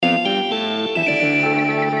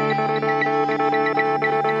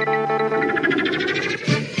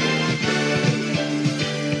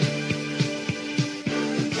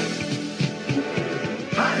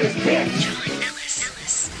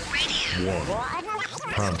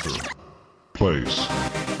Panther Place.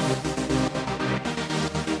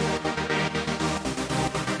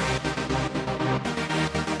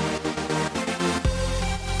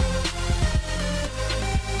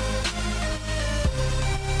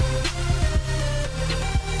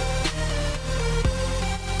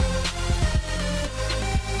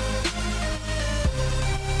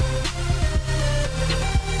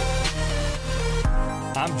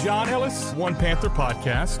 I'm John Ellis, One Panther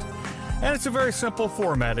Podcast, and it's a very simple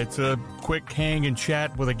format. It's a quick hang and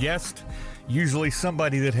chat with a guest, usually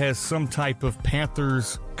somebody that has some type of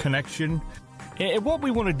Panthers connection. And what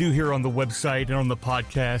we want to do here on the website and on the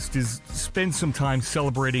podcast is spend some time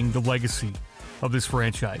celebrating the legacy of this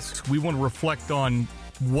franchise. We want to reflect on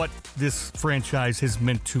what this franchise has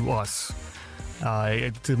meant to us.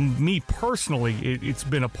 To me personally, it's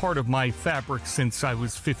been a part of my fabric since I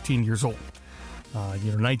was 15 years old.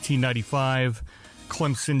 1995,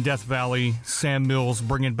 Clemson, Death Valley, Sam Mills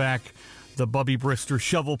bringing back the Bubby Brister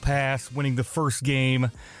shovel pass, winning the first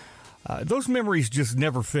game. Those memories just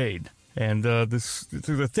never fade. And this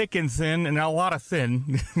through the thick and thin, and a lot of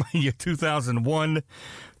thin, 2001,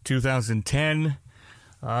 2010,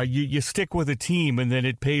 you stick with a team, and then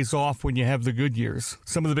it pays off when you have the good years.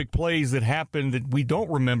 Some of the big plays that happened that we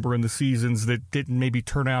don't remember in the seasons that didn't maybe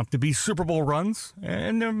turn out to be Super Bowl runs,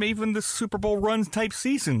 and there even the Super Bowl runs type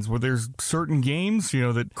seasons where there's certain games,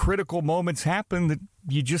 that critical moments happen that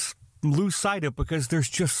you just lose sight of because there's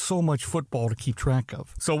just so much football to keep track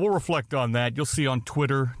of. So we'll reflect on that. You'll see on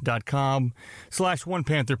twitter.com/One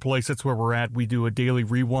Panther Place. That's where we're at. We do a daily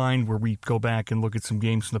rewind where we go back and look at some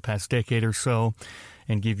games from the past decade or so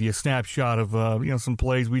and give you a snapshot of some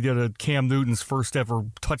plays. We did a Cam Newton's first ever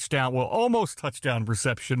touchdown, almost touchdown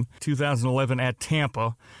reception, 2011 at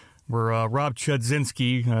Tampa, where Rob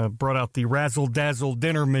Chudzinski brought out the razzle-dazzle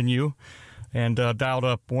dinner menu and dialed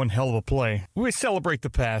up one hell of a play. We celebrate the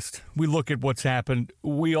past. We look at what's happened.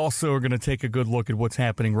 We also are going to take a good look at what's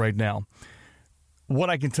happening right now. What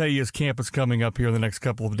I can tell you is camp is coming up here in the next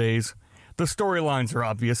couple of days. The storylines are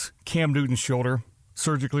obvious. Cam Newton's shoulder,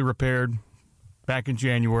 surgically repaired back in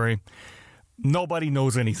January. Nobody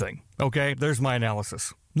knows anything. Okay, there's my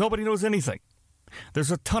analysis. Nobody knows anything.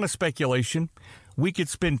 There's a ton of speculation. We could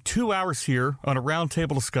spend 2 hours here on a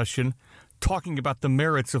roundtable discussion talking about the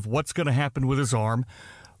merits of what's going to happen with his arm.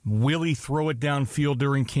 Will he throw it downfield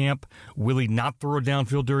during camp? Will he not throw it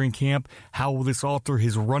downfield during camp? How will this alter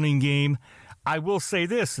his running game? I will say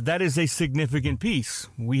this, that is a significant piece.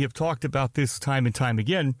 We have talked about this time and time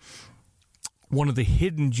again. One of the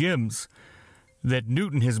hidden gems that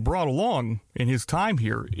Newton has brought along in his time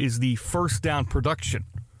here is the first down production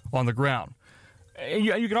on the ground.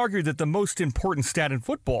 You can argue that the most important stat in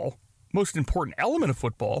football, most important element of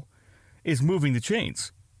football, is moving the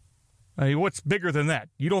chains. I mean, what's bigger than that?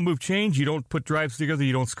 You don't move chains, you don't put drives together,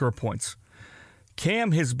 you don't score points.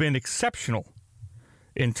 Cam has been exceptional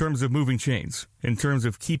in terms of moving chains, in terms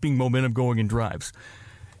of keeping momentum going in drives.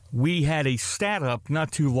 We had a stat up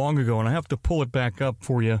not too long ago, and I have to pull it back up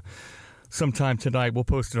for you sometime tonight. We'll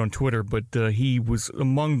post it on Twitter, but he was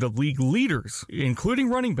among the league leaders, including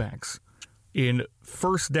running backs, in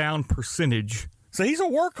first down percentage. So he's a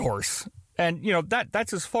workhorse. And,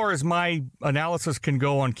 that's as far as my analysis can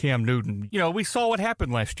go on Cam Newton. We saw what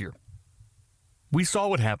happened last year. We saw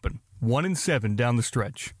what happened. 1-7 down the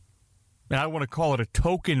stretch. And I want to call it a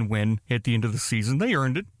token win at the end of the season. They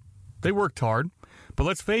earned it. They worked hard. But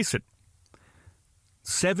let's face it.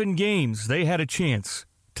 7 games, they had a chance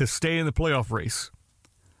to stay in the playoff race.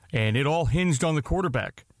 And it all hinged on the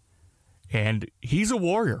quarterback. And he's a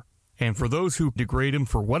warrior. And for those who degrade him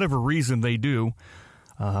for whatever reason they do,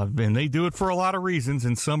 and they do it for a lot of reasons,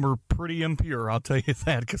 and some are pretty impure, I'll tell you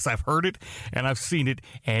that, because I've heard it, and I've seen it,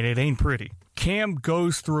 and it ain't pretty. Cam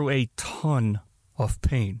goes through a ton of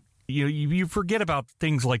pain. You forget about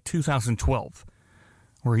things like 2012,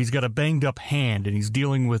 where he's got a banged-up hand, and he's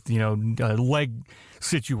dealing with, a leg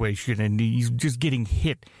situation, and he's just getting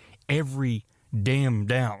hit every damn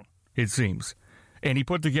down, it seems. And he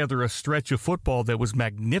put together a stretch of football that was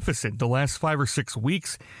magnificent. The last 5 or 6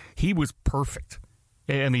 weeks, he was perfect.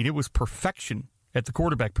 I mean, it was perfection at the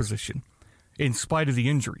quarterback position, in spite of the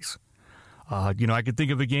injuries. I could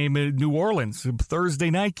think of a game in New Orleans, a Thursday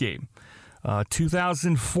night game,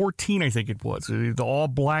 2014, I think it was. The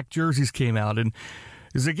all-black jerseys came out, and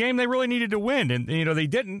it was a game they really needed to win, and they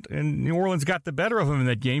didn't, and New Orleans got the better of them in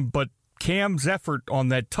that game. But Cam's effort on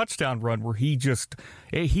that touchdown run, where he was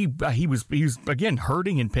again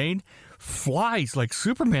hurting in pain, flies like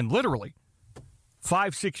Superman, literally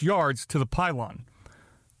 5-6 yards to the pylon.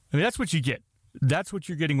 I mean, that's what you get. That's what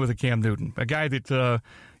you're getting with a Cam Newton, a guy that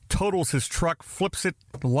totals his truck, flips it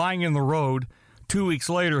lying in the road 2 weeks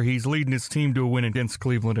later, he's leading his team to a win against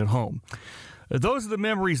Cleveland at home. Those are the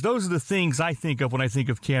memories. Those are the things I think of when I think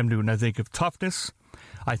of Cam Newton. I think of toughness.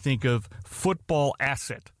 I think of football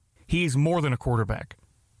asset. He's more than a quarterback.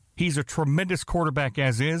 He's a tremendous quarterback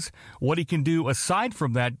as is. What he can do aside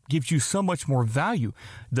from that gives you so much more value.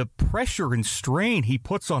 The pressure and strain he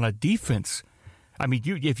puts on a defense. I mean,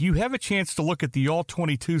 if you have a chance to look at the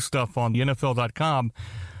All-22 stuff on the NFL.com,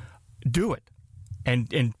 do it.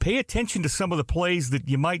 And pay attention to some of the plays that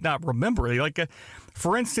you might not remember. Like,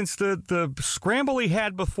 for instance, the scramble he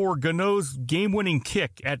had before Gano's game-winning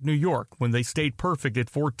kick at New York when they stayed perfect at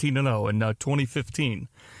 14-0 in 2015.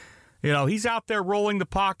 You know, he's out there rolling the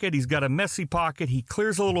pocket. He's got a messy pocket. He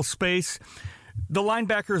clears a little space. The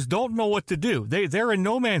linebackers don't know what to do. They're in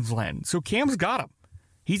no man's land. So Cam's got him.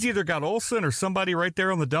 He's either got Olsen or somebody right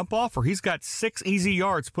there on the dump-off, or he's got 6 easy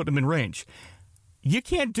yards putting him in range. You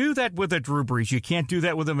can't do that with a Drew Brees. You can't do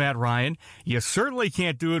that with a Matt Ryan. You certainly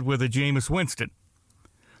can't do it with a Jameis Winston.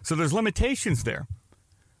 So there's limitations there.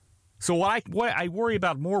 So what I worry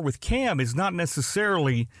about more with Cam is not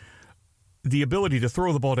necessarily the ability to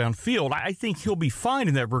throw the ball downfield. I think he'll be fine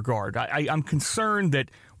in that regard. I'm concerned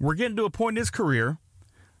that we're getting to a point in his career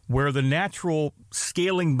where the natural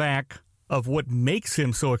scaling back of what makes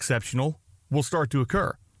him so exceptional will start to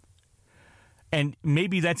occur. And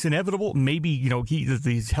maybe that's inevitable. Maybe,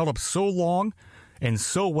 he's held up so long and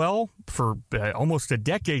so well for almost a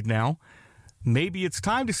decade now. Maybe it's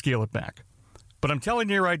time to scale it back. But I'm telling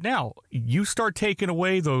you right now, you start taking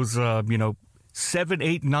away those, 7,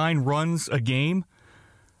 8, 9 runs a game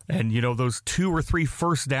and, those 2 or 3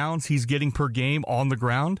 first downs he's getting per game on the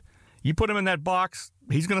ground, you put him in that box,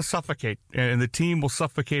 he's going to suffocate, and the team will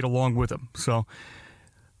suffocate along with him. So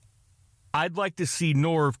I'd like to see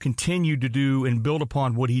Norv continue to do and build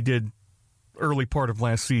upon what he did early part of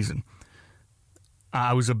last season.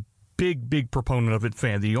 I was a big proponent of it,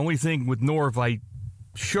 fan. The only thing with Norv I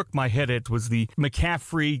shook my head at was the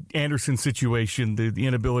McCaffrey-Anderson situation, the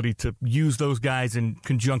inability to use those guys in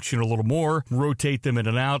conjunction a little more, rotate them in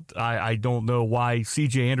and out. I don't know why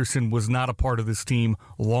C.J. Anderson was not a part of this team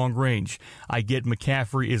long range. I get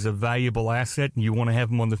McCaffrey is a valuable asset, and you want to have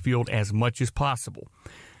him on the field as much as possible.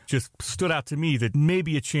 Just stood out to me that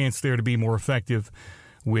maybe a chance there to be more effective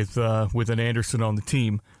with an Anderson on the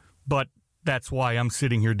team. But that's why I'm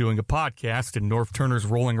sitting here doing a podcast, and Norv Turner's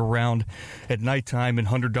rolling around at nighttime in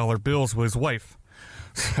 $100 bills with his wife.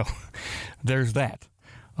 So there's that.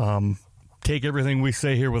 Take everything we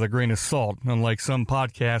say here with a grain of salt, unlike some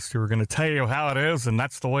podcasts who are going to tell you how it is, and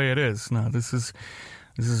that's the way it is. No, this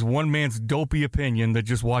is one man's dopey opinion that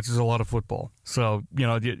just watches a lot of football. So,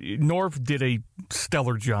 Norv did a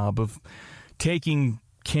stellar job of taking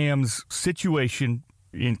Cam's situation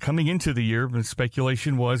in coming into the year. The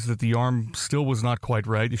speculation was that the arm still was not quite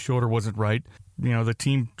right. The shoulder wasn't right. The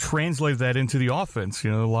team translated that into the offense. A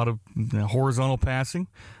lot of horizontal passing,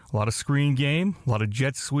 a lot of screen game, a lot of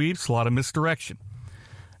jet sweeps, a lot of misdirection.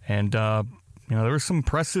 And, there were some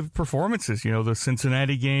impressive performances. The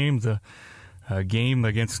Cincinnati game, the game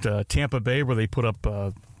against Tampa Bay where they put up,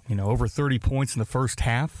 over 30 points in the first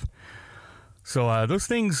half. So those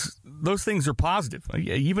things are positive.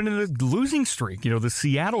 Even in the losing streak, the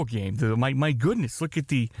Seattle game. My goodness, look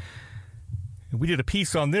at we did a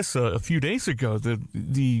piece on this a few days ago.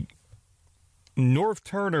 The Norv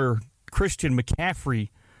Turner Christian McCaffrey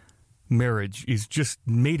marriage is just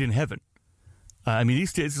made in heaven.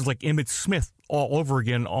 This is like Emmitt Smith all over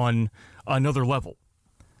again on another level.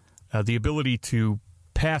 The ability to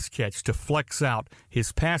pass catch, to flex out,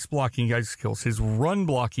 his pass blocking skills, his run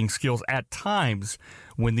blocking skills at times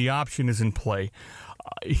when the option is in play,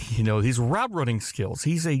 his route running skills.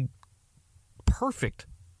 He's a perfect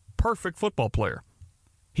football player.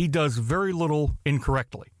 He does very little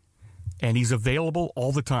incorrectly, and he's available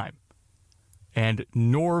all the time. And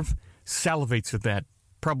Norv salivates at that.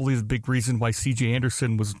 Probably the big reason why C.J.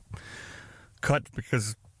 Anderson was cut,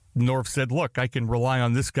 because Norv said, look, I can rely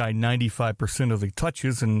on this guy 95% of the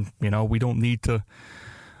touches, and, we don't need to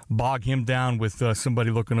bog him down with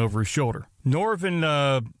somebody looking over his shoulder. Norv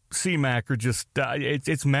and C-Mac are just,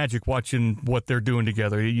 it's magic watching what they're doing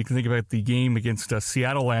together. You can think about the game against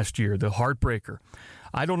Seattle last year, the heartbreaker.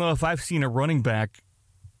 I don't know if I've seen a running back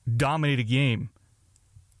dominate a game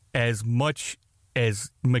as much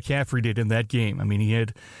as McCaffrey did in that game. He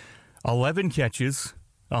had 11 catches,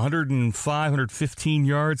 105, 115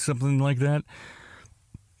 yards, something like that.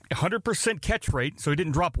 100% catch rate, so he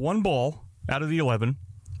didn't drop one ball out of the 11.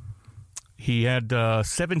 He had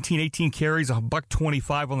 17, 18 carries,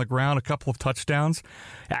 $125 on the ground, a couple of touchdowns.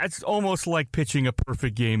 It's almost like pitching a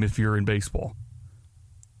perfect game if you're in baseball.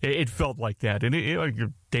 It felt like that. And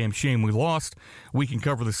a damn shame we lost. We can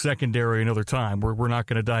cover the secondary another time. We're not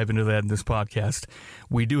going to dive into that in this podcast.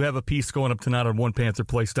 We do have a piece going up tonight on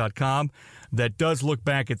OnePantherPlace.com that does look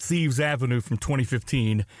back at Thieves Avenue from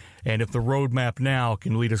 2015, and if the roadmap now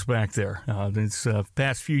can lead us back there. This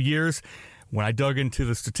past few years, when I dug into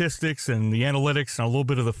the statistics and the analytics and a little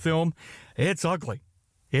bit of the film, it's ugly.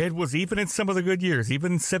 It was, even in some of the good years,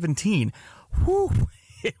 even in 17,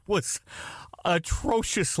 it was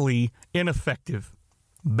atrociously ineffective,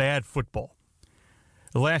 bad football.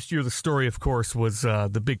 Last year, the story, of course, was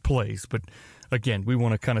the big plays. But, again, we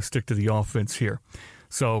want to kind of stick to the offense here.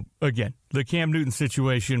 So, again, the Cam Newton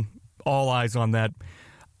situation, all eyes on that.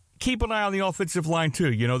 Keep an eye on the offensive line,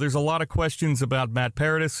 too. There's a lot of questions about Matt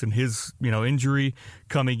Paradis and his, injury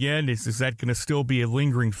coming in. Is that going to still be a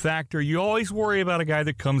lingering factor? You always worry about a guy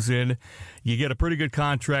that comes in, you get a pretty good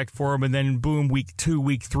contract for him, and then, boom, week 2,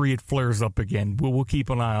 week 3, it flares up again. We'll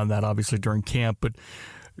keep an eye on that, obviously, during camp, but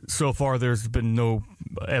so far there's been no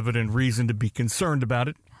evident reason to be concerned about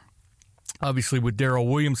it. Obviously, with Darrell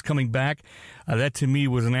Williams coming back, that to me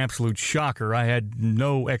was an absolute shocker. I had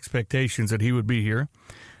no expectations that he would be here.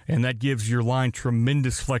 And that gives your line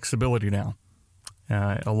tremendous flexibility now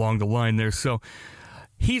along the line there. So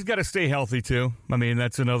he's got to stay healthy, too. I mean,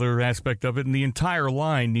 that's another aspect of it. And the entire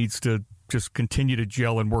line needs to just continue to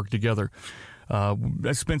gel and work together. I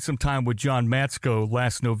spent some time with John Matsko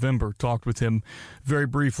last November, talked with him very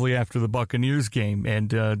briefly after the Buccaneers game. And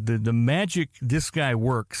the magic this guy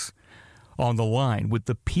works on the line with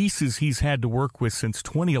the pieces he's had to work with since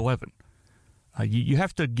 2011. You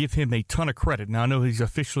have to give him a ton of credit. Now, I know he's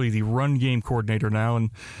officially the run game coordinator now, and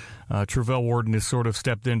Travell Warden has sort of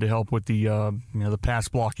stepped in to help with the the pass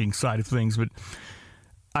blocking side of things. But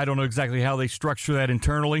I don't know exactly how they structure that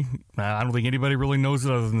internally. I don't think anybody really knows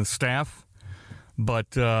it other than the staff.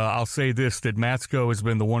 But I'll say this, that Matsko has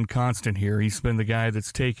been the one constant here. He's been the guy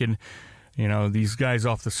that's taken these guys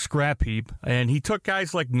off the scrap heap. And he took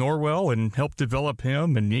guys like Norwell and helped develop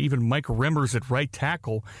him, and even Mike Remmers at right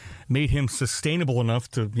tackle made him sustainable enough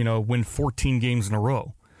to, win 14 games in a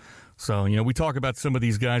row. So, we talk about some of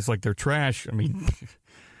these guys like they're trash. I mean,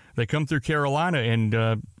 they come through Carolina and,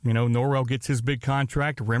 Norwell gets his big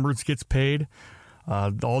contract. Remmers gets paid.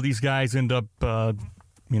 All these guys end up,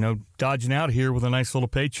 dodging out here with a nice little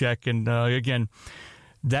paycheck. And, again,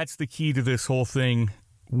 that's the key to this whole thing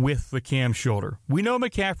with the Cam shoulder. We know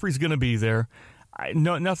McCaffrey's going to be there.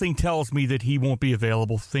 Nothing tells me that he won't be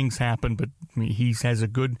available. Things happen, but he has a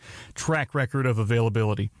good track record of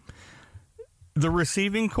availability. The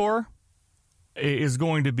receiving core is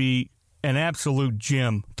going to be an absolute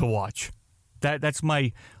gem to watch. That's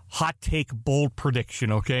my hot take, bold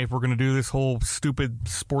prediction, okay? If we're going to do this whole stupid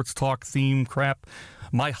sports talk theme crap,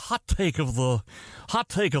 my hot take of the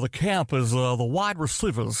camp is the wide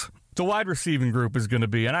receivers. The wide receiving group is going to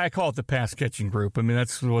be, and I call it the pass catching group. I mean,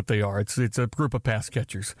 that's what they are. It's a group of pass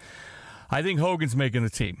catchers. I think Hogan's making the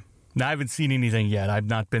team. Now, I haven't seen anything yet. I've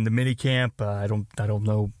not been to minicamp. I don't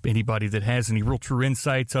know anybody that has any real true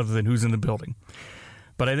insights other than who's in the building.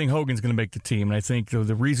 But I think Hogan's going to make the team, and I think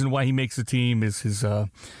the reason why he makes the team is his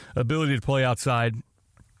ability to play outside,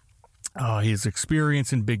 his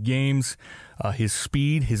experience in big games, his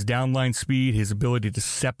speed, his downline speed, his ability to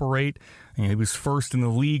separate. He was first in the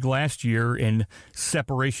league last year in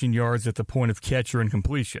separation yards at the point of catch or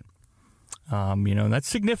incompletion. That's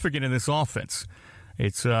significant in this offense.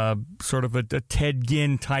 It's sort of a Ted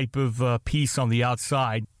Ginn type of piece on the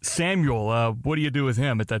outside. Samuel, what do you do with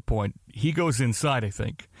him at that point? He goes inside, I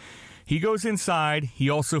think. He goes inside. He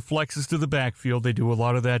also flexes to the backfield. They do a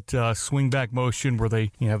lot of that swing back motion where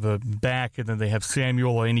they have a back and then they have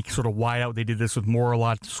Samuel, any sort of wide out. They did this with Moore a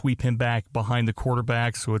lot, sweep him back behind the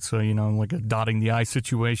quarterback. So it's like a dotting the I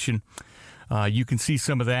situation. You can see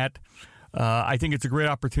some of that. I think it's a great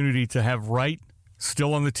opportunity to have Wright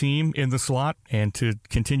still on the team in the slot and to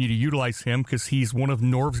continue to utilize him because he's one of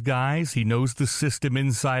Norv's guys. He knows the system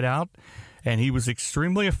inside out, and he was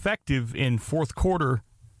extremely effective in fourth quarter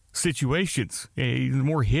situations.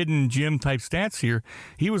 More hidden gem type stats here.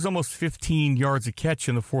 He was almost 15 yards a catch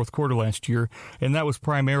in the fourth quarter last year, and that was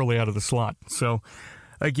primarily out of the slot. So,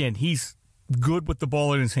 again, he's good with the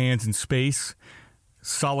ball in his hands in space.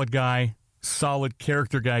 Solid guy. Solid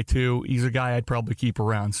character guy, too. He's a guy I'd probably keep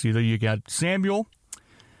around. So you got Samuel,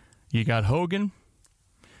 you got Hogan,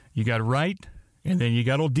 you got Wright, and then you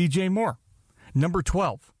got old DJ Moore. Number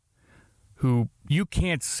 12, who you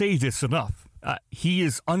can't say this enough. He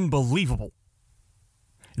is unbelievable.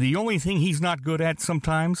 The only thing he's not good at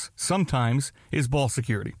sometimes is ball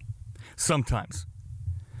security. Sometimes.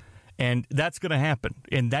 And that's going to happen.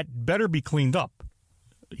 And that better be cleaned up.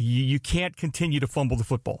 You can't continue to fumble the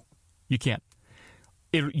football. You can't.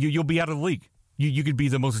 You'll be out of the league. You could be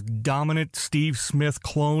the most dominant Steve Smith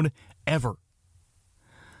clone ever.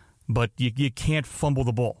 But you can't fumble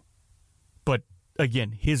the ball. But,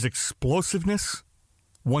 again, his explosiveness,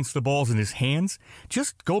 once the ball's in his hands,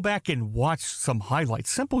 just go back and watch some highlights.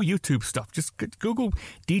 Simple YouTube stuff. Just Google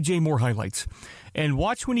DJ Moore highlights. And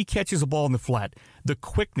watch when he catches a ball in the flat. The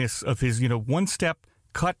quickness of his, one step,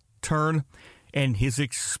 cut, turn, and his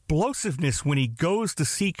explosiveness when he goes to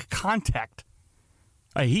seek contact.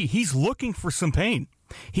 He's looking for some pain.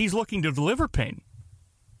 He's looking to deliver pain.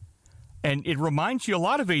 And it reminds you a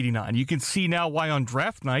lot of 89. You can see now why on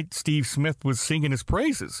draft night Steve Smith was singing his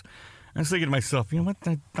praises. I was thinking to myself, you know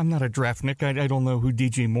what? I'm not a draftnik. I don't know who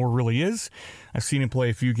DJ Moore really is. I've seen him play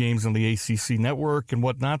a few games on the ACC network and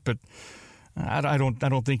whatnot, but I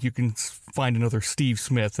don't think you can find another Steve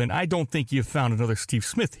Smith. And I don't think you've found another Steve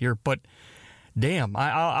Smith here. But damn,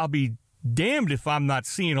 I'll be damned if I'm not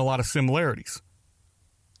seeing a lot of similarities.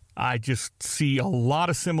 I just see a lot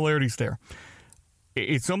of similarities there.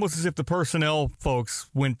 It's almost as if the personnel folks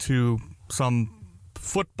went to some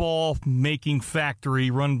football-making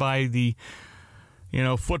factory run by the,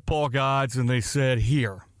 football gods, and they said,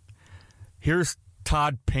 here's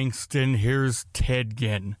Todd Pinkston, here's Ted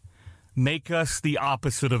Ginn. Make us the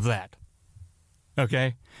opposite of that.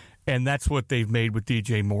 Okay? And that's what they've made with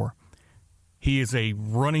DJ Moore. He is a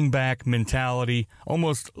running back mentality,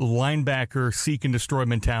 almost linebacker seek and destroy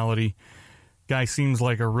mentality. Guy seems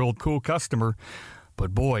like a real cool customer,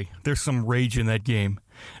 but boy, there's some rage in that game.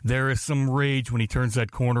 There is some rage when he turns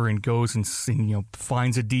that corner and goes and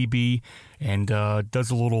finds a DB and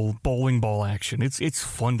does a little bowling ball action. It's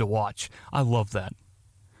fun to watch. I love that.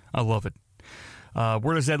 I love it.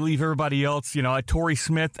 Where does that leave everybody else? Torrey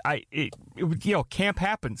Smith. Camp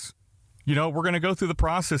happens. We're going to go through the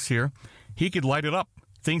process here. He could light it up.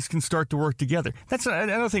 Things can start to work together. That's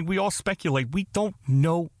another thing. We all speculate. We don't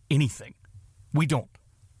know anything. We don't.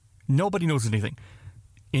 Nobody knows anything.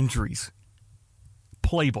 Injuries,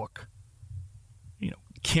 playbook,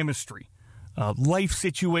 chemistry, life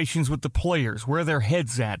situations with the players, where their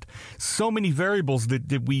heads at. So many variables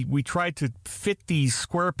that we try to fit these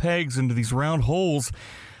square pegs into these round holes.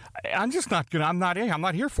 I'm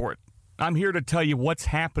not here for it. I'm here to tell you what's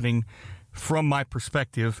happening from my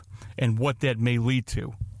perspective and what that may lead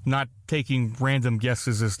to. Not taking random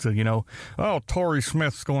guesses as to, Torrey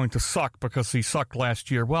Smith's going to suck because he sucked last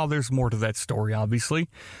year. Well, there's more to that story, obviously.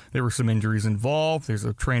 There were some injuries involved. There's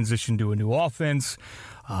a transition to a new offense.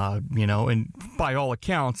 And by all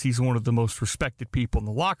accounts, he's one of the most respected people in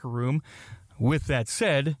the locker room. With that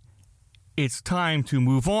said, it's time to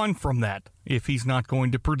move on from that if he's not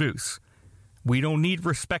going to produce. We don't need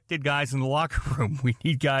respected guys in the locker room. We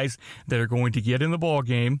need guys that are going to get in the ball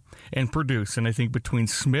game and produce. And I think between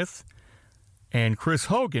Smith and Chris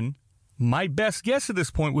Hogan, my best guess at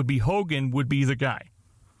this point would be Hogan would be the guy.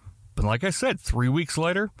 But like I said, 3 weeks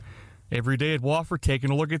later, every day at Wofford,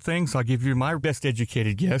 taking a look at things, I'll give you my best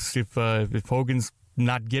educated guess. If Hogan's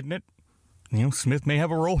not getting it, Smith may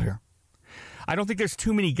have a role here. I don't think there's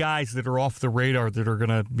too many guys that are off the radar that are going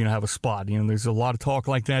to, have a spot. There's a lot of talk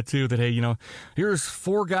like that, too, that, hey, here's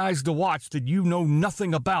 4 guys to watch that you know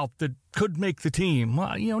nothing about that could make the team.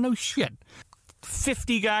 Well, no shit.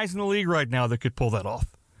 50 guys in the league right now that could pull that off.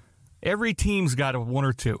 Every team's got 1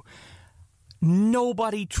 or 2.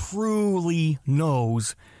 Nobody truly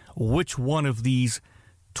knows which one of these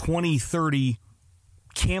 20, 30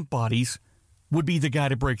 camp bodies would be the guy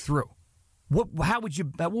to break through. What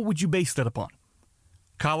would you base that upon?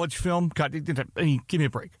 College film? Give me a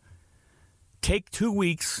break. Take 2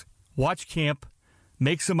 weeks, watch camp,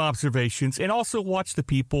 make some observations, and also watch the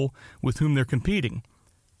people with whom they're competing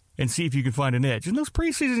and see if you can find an edge. And those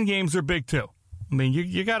preseason games are big, too. I mean,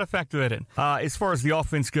 you got to factor that in. As far as the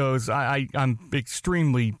offense goes, I'm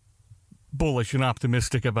extremely bullish and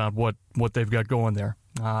optimistic about what they've got going there.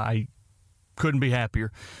 I couldn't be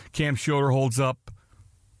happier. Cam Schroeder holds up.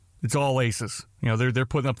 It's all aces. They're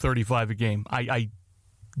putting up 35 a game. I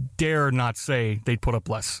dare not say they'd put up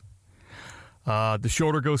less. The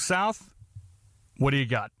shoulder goes south. What do you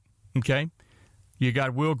got? Okay? You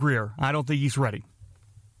got Will Grier. I don't think he's ready.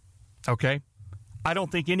 Okay? I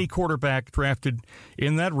don't think any quarterback drafted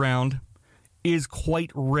in that round is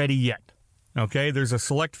quite ready yet. Okay? There's a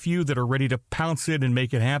select few that are ready to pounce it and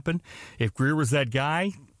make it happen. If Grier was that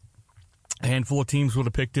guy, a handful of teams would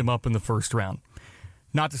have picked him up in the first round.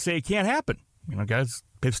 Not to say it can't happen. Guys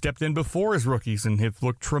have stepped in before as rookies and have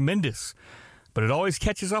looked tremendous. But it always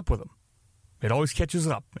catches up with them. It always catches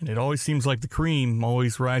up. And it always seems like the cream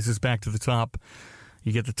always rises back to the top,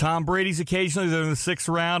 You get the Tom Brady's occasionally. They're in the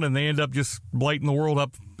 6th round, and they end up just lighting the world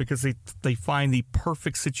up because they find the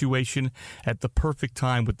perfect situation at the perfect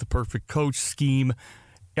time with the perfect coach, scheme,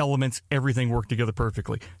 elements, everything work together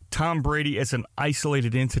perfectly. Tom Brady as an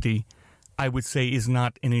isolated entity, I would say, is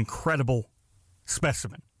not an incredible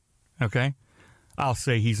specimen. Okay? I'll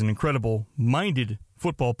say he's an incredible-minded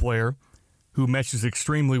football player who meshes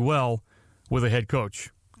extremely well with a head coach,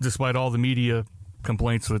 despite all the media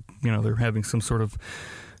complaints that, they're having some sort of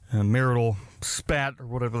marital spat or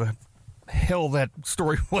whatever the hell that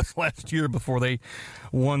story was last year before they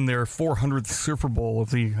won their 400th Super Bowl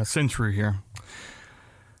of the century here.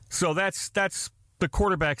 So that's the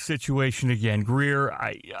quarterback situation again. Greer,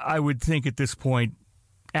 I would think at this point,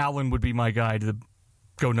 Allen would be my guy to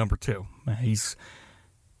go number 2. He's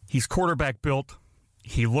quarterback built.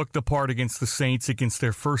 He looked the part against the Saints, against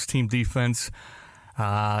their first-team defense.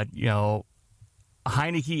 Heineke,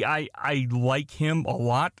 I like him a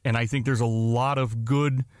lot, and I think there's a lot of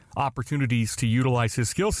good opportunities to utilize his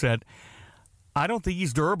skill set. I don't think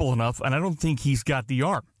he's durable enough, and I don't think he's got the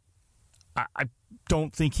arm. I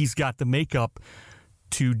don't think he's got the makeup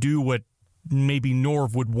to do what maybe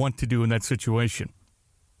Norv would want to do in that situation.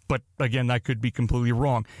 But, again, I could be completely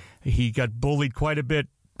wrong. He got bullied quite a bit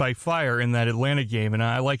by Fire in that Atlanta game, and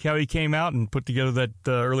I like how he came out and put together that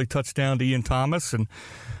early touchdown to Ian Thomas, and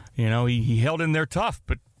he held in there tough,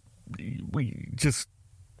 but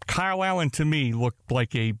Kyle Allen to me looked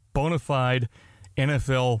like a bona fide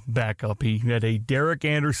NFL backup. He had a Derek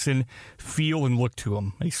Anderson feel and look to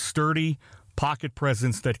him, a sturdy pocket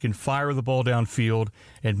presence that can fire the ball downfield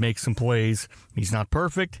and make some plays. He's not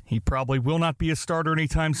perfect. He probably will not be a starter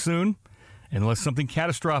anytime soon. Unless something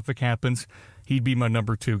catastrophic happens, he'd be my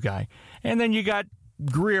number 2 guy. And then you got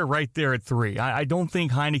Greer right there at 3. I don't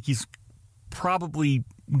think Heineke's probably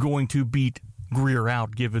going to beat Greer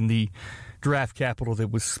out given the draft capital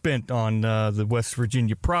that was spent on the West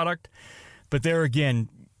Virginia product. But there again,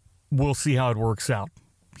 we'll see how it works out.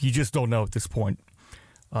 You just don't know at this point.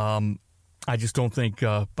 I just don't think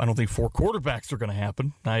I don't think 4 quarterbacks are going to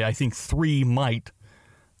happen. I think 3 might.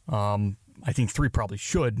 I think 3 probably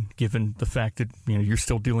should, given the fact that you're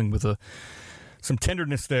still dealing with some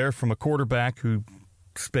tenderness there from a quarterback who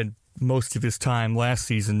spent most of his time last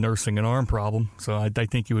season nursing an arm problem. So I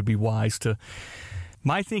think it would be wise to.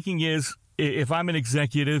 My thinking is, if I'm an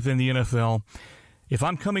executive in the NFL, if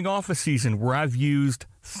I'm coming off a season where I've used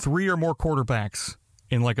 3 or more quarterbacks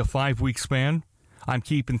in like a 5-week span, I'm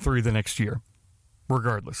keeping 3 the next year,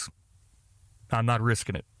 regardless. I'm not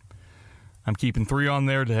risking it. I'm keeping 3 on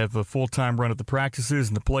there to have a full-time run at the practices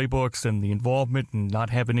and the playbooks and the involvement and not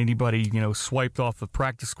having anybody, swiped off the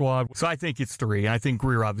practice squad. So I think it's 3. I think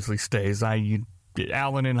Greer obviously stays. Allen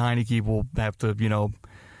and Heineke will have to,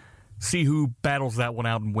 see who battles that one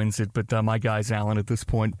out and wins it. But my guy's Allen at this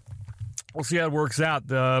point. We'll see how it works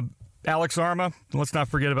out. Alex Arma, let's not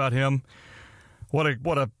forget about him. What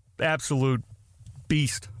a absolute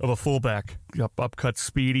beast of a fullback. Upcut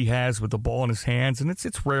speed he has with the ball in his hands, and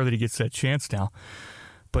it's rare that he gets that chance now.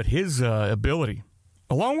 But his ability,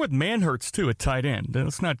 along with Manhurts too at tight end,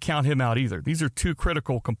 let's not count him out either. These are 2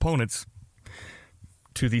 critical components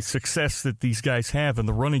to the success that these guys have in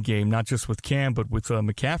the running game, not just with Cam, but with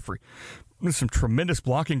McCaffrey. There's some tremendous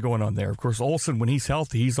blocking going on there. Of course, Olsen, when he's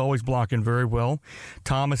healthy, he's always blocking very well.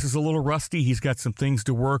 Thomas is a little rusty. He's got some things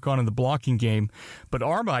to work on in the blocking game. But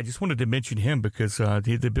Arma, I just wanted to mention him because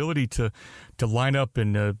the ability to line up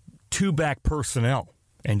in 2-back personnel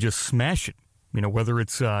and just smash it, whether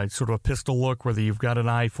it's sort of a pistol look, whether you've got an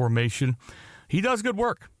eye formation, he does good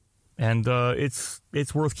work. And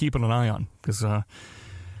it's worth keeping an eye on because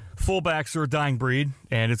fullbacks are a dying breed,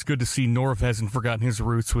 and it's good to see Norv hasn't forgotten his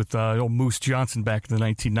roots with old Moose Johnson back in the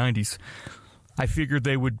 1990s. I figured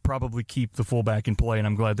they would probably keep the fullback in play, and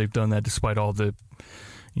I'm glad they've done that despite all the,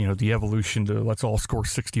 the evolution to let's all score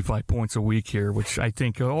 65 points a week here, which I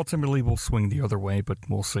think ultimately will swing the other way, but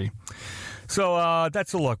we'll see. So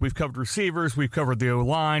that's a look. We've covered receivers, we've covered the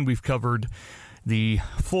O-line, we've covered the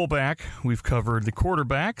fullback, we've covered the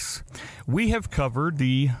quarterbacks, we have covered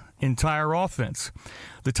the entire offense.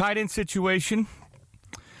 The tight end situation,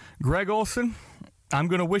 Greg Olsen, I'm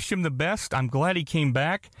going to wish him the best. I'm glad he came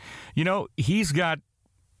back. He's got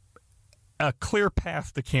a clear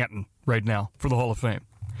path to Canton right now for the Hall of Fame.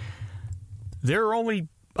 There are only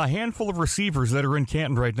a handful of receivers that are in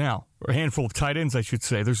Canton right now, or a handful of tight ends, I should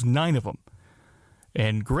say. There's 9 of them.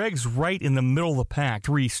 And Greg's right in the middle of the pack.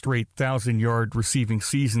 3 straight 1,000-yard receiving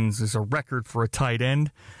seasons is a record for a tight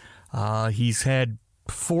end. He's had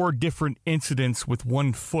 4 different incidents with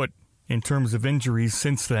 1 foot in terms of injuries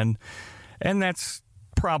since then. And that's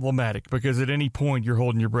problematic because at any point you're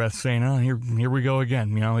holding your breath saying, oh, here we go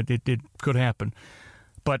again. It could happen.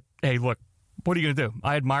 But, hey, look, what are you going to do?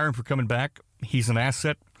 I admire him for coming back. He's an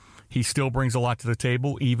asset. He still brings a lot to the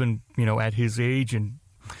table, even, at his age. And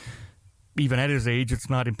even at his age, it's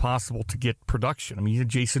not impossible to get production. I mean,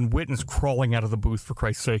 Jason Witten's crawling out of the booth, for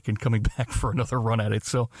Christ's sake, and coming back for another run at it.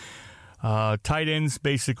 So tight ends,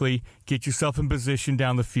 basically, get yourself in position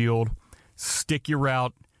down the field, stick your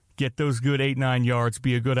route, get those good 8-9 yards,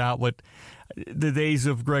 be a good outlet. The days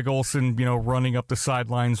of Greg Olsen, running up the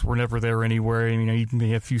sidelines were never there anywhere. He may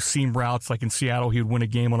have a few seam routes, like in Seattle, he would win a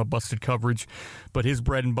game on a busted coverage. But his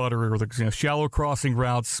bread and butter are the shallow crossing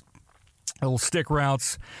routes, little stick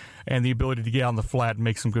routes, and the ability to get out in the flat and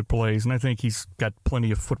make some good plays. And I think he's got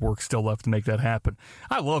plenty of footwork still left to make that happen.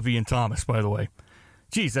 I love Ian Thomas, by the way.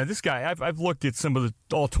 Geez, this guy, I've looked at some of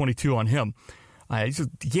the all-22 on him.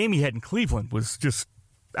 The game he had in Cleveland was just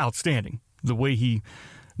outstanding. The way he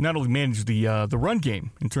not only managed the run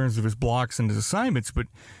game in terms of his blocks and his assignments, but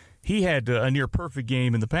he had a near-perfect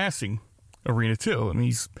game in the passing arena, too. I mean,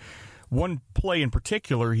 he's one play in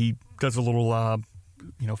particular, he does a little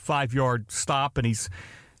 5-yard stop, and he's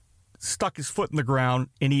stuck his foot in the ground,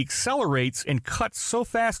 and he accelerates and cuts so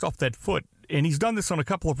fast off that foot, and he's done this on a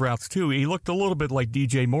couple of routes, too. He looked a little bit like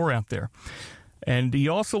DJ Moore out there. And he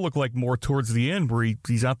also looked like Moore towards the end where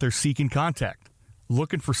he's out there seeking contact,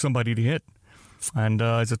 looking for somebody to hit. And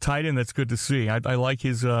as a tight end, that's good to see. I like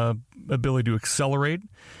his ability to accelerate.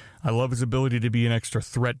 I love his ability to be an extra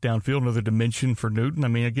threat downfield, another dimension for Newton. I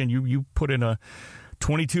mean, again, you put in a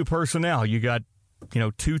 22 personnel. You got,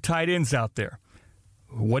 2 tight ends out there.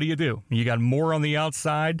 What do? You got Moore on the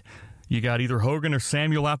outside. You got either Hogan or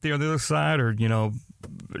Samuel out there on the other side, or,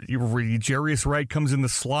 Jarius Wright comes in the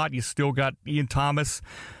slot. You still got Ian Thomas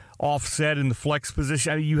offset in the flex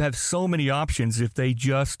position. I mean, you have so many options if they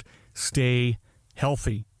just stay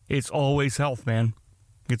healthy. It's always health, man.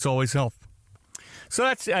 It's always health. So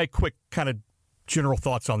that's a quick kind of general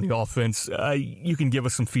thoughts on the offense. You can give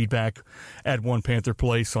us some feedback at One Panther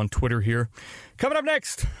Place on Twitter here. Coming up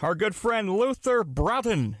next, our good friend Luther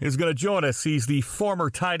Broughton is going to join us. He's the former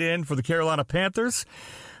tight end for the Carolina Panthers,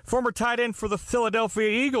 former tight end for the Philadelphia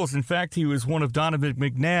Eagles. In fact, he was one of Donovan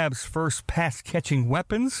McNabb's first pass-catching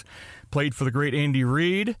weapons, played for the great Andy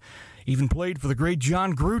Reid, even played for the great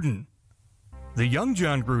John Gruden, the young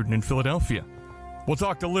John Gruden in Philadelphia. We'll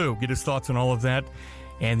talk to Lou, get his thoughts on all of that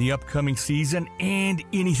and the upcoming season and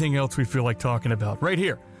anything else we feel like talking about right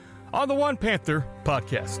here on the One Panther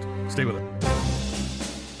Podcast. Stay with us.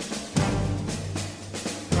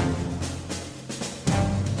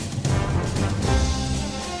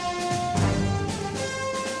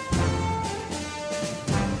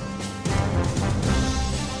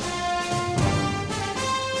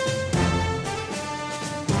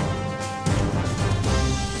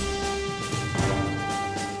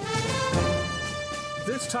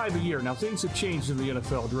 Time of year. Now, things have changed in the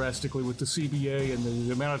NFL drastically with the CBA and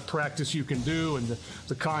the amount of practice you can do and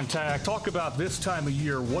the contact. Talk about this time of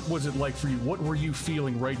year. What was it like for you? What were you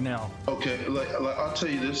feeling right now? Okay, I'll tell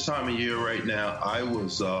you, this time of year right now, I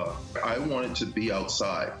wanted to be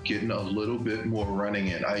outside, getting a little bit more running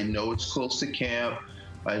in. I know it's close to camp.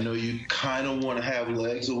 I know you kind of want to have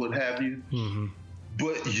legs or what have you,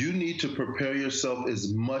 but you need to prepare yourself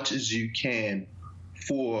as much as you can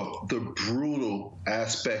for the brutal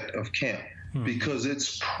aspect of camp, because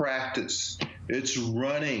it's practice, it's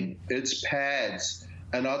running, it's pads.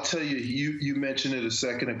 And I'll tell you, you mentioned it a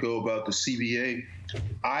second ago about the CBA.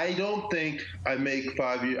 I don't think I make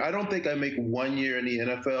 5 years. I don't think I make 1 year in the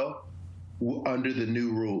NFL under the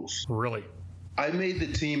new rules. Really? I made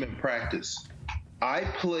the team in practice. I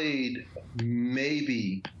played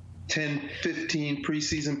maybe 10, 15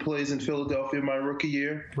 preseason plays in Philadelphia my rookie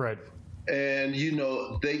year. Right. And,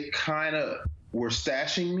 they kind of were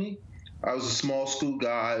stashing me. I was a small school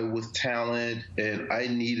guy with talent, and I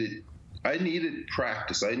needed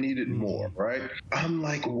practice. I needed more, right? I'm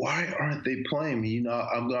like, why aren't they playing me?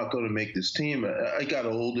 I'm not going to make this team. I got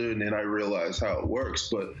older, and then I realized how it works.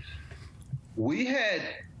 But we had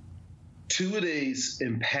 2-a-days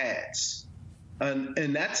in pads,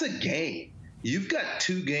 and that's a game. You've got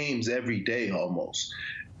 2 games every day almost.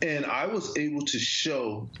 And I was able to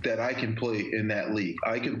show that I can play in that league.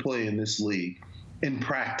 I can play in this league in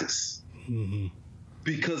practice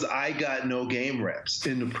because I got no game reps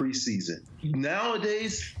in the preseason.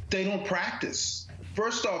 Nowadays, they don't practice.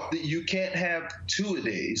 First off, you can't have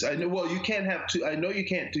 2-a-days. I know. Well, you can't have 2. I know you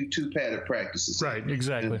can't do 2 padded practices. Right.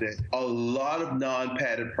 Exactly. A lot of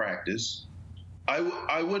non-padded practice.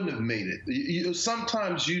 I wouldn't have made it.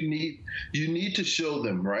 Sometimes you need to show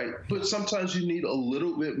them, right? But sometimes you need a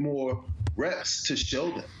little bit more reps to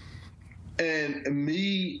show them. And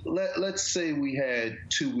me, let's say we had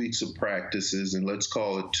 2 weeks of practices, and let's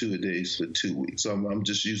call it 2 days for 2 weeks. I'm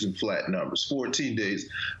just using flat numbers. 14 days.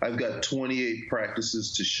 I've got 28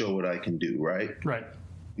 practices to show what I can do, right? Right.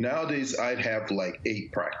 Nowadays, I'd have like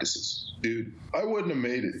 8 practices. Dude, I wouldn't have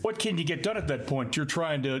made it. What can you get done at that point? You're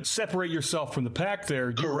trying to separate yourself from the pack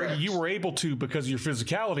there. Correct. You were able to because of your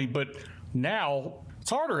physicality, but now it's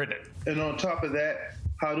harder, isn't it? And on top of that,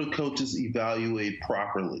 how do coaches evaluate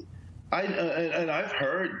properly? I've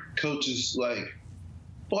heard coaches like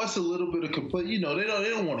voice a little bit of complaint. You know, they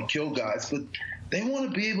don't want to kill guys, but they want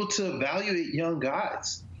to be able to evaluate young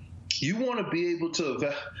guys. You want to be able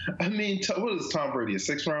to, what is Tom Brady, a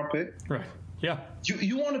 6th-round pick? Right. Yeah.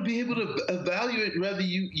 You want to be able to evaluate whether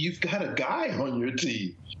you've got a guy on your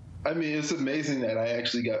team. I mean, it's amazing that I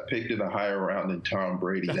actually got picked in a higher round than Tom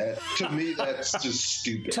Brady. That, to me, that's just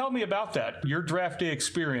stupid. Tell me about that. Your draft day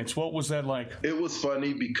experience. What was that like? It was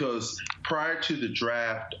funny because prior to the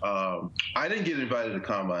draft, I didn't get invited to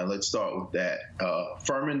Combine. Let's start with that.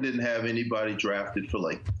 Furman didn't have anybody drafted for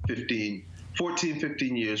like 15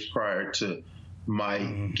 years prior to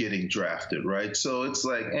my getting drafted, right? So it's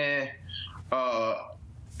like,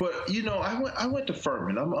 but, you know, I went to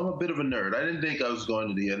Furman. I'm a bit of a nerd. I didn't think I was going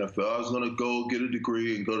to the NFL. I was going to go get a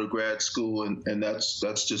degree and go to grad school, and that's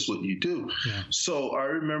just what you do. Yeah. So I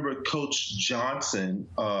remember Coach Johnson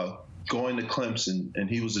going to Clemson, and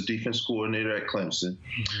he was a defense coordinator at Clemson.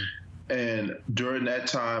 Mm-hmm. And during that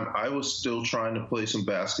time, I was still trying to play some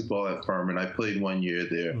basketball at Furman. I played 1 year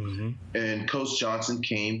there. Mm-hmm. And Coach Johnson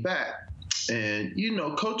came back. And, you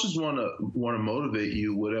know, coaches want to motivate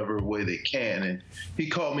you whatever way they can. And he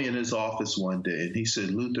called me in his office one day, and he said,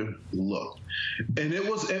 "Luther, look." And it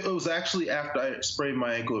was actually after I sprained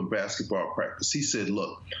my ankle in basketball practice. He said,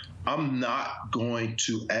 "Look, I'm not going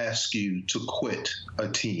to ask you to quit a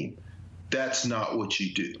team. That's not what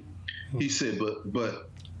you do." He said, but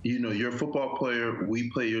you know, you're a football player. We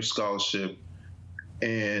play your scholarship.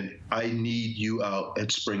 And I need you out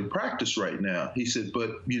at spring practice right now. He said,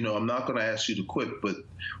 but, you know, I'm not going to ask you to quit, but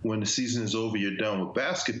when the season is over, you're done with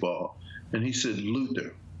basketball. And he said,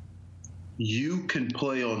 "Luther, you can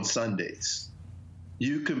play on Sundays.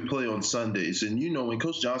 You can play on Sundays." And, you know, when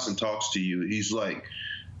Coach Johnson talks to you, he's like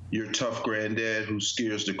your tough granddad who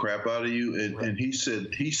scares the crap out of you. And he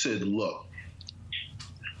said, "Look,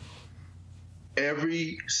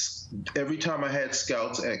 every time I had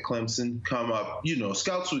scouts at Clemson come up, you know,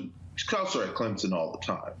 scouts are at Clemson all the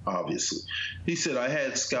time, obviously." He said, "I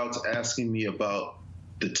had scouts asking me about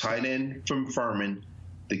the tight end from Furman,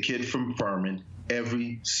 the kid from Furman,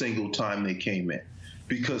 every single time they came in,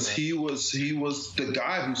 because he was the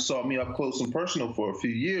guy who saw me up close and personal for a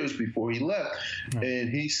few years before he left." And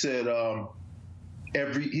he said,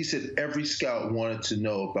 every scout wanted to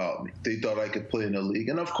know about me. They thought I could play in the league.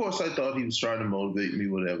 And of course I thought he was trying to motivate me,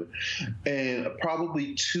 whatever. And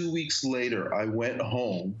probably 2 weeks later, I went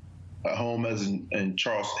home as in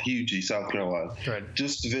Charleston, Hughie, South Carolina, right,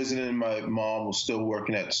 just visiting. My mom was still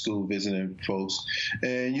working at the school, visiting folks.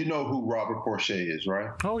 And you know who Robert Porcher is, right?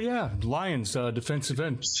 Oh, yeah. Lions defensive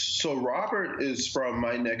end. So Robert is from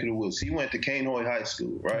my neck of the woods. He went to Cainhoy High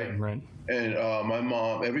School, right? Right. And my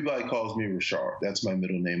mom, everybody calls me Rashard. That's my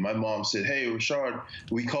middle name. My mom said, "Hey, Rashard,"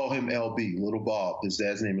 we call him LB, Little Bob. His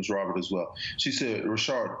dad's name is Robert as well. She said,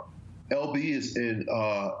 "Rashard, LB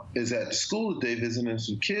is at the school today visiting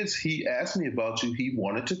some kids. He asked me about you. He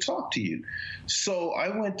wanted to talk to you." So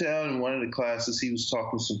I went down in one of the classes. He was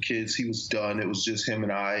talking to some kids. He was done. It was just him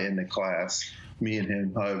and I in the class, me and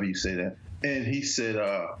him, however you say that. And he said,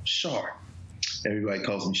 "Shard," everybody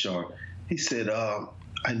calls me Shard. He said,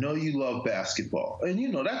 "I know you love basketball." And, you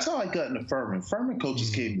know, that's how I got into Furman. Furman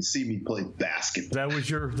coaches came to see me play basketball. That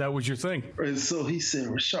was your thing. And so he said,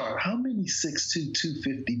 "Rashard, how many 6'2",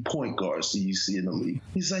 250 point guards do you see in the league?"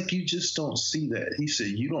 He's like, "You just don't see that." He said,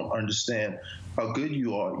 "You don't understand how good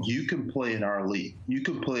you are. You can play in our league. You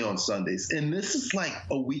can play on Sundays." And this is like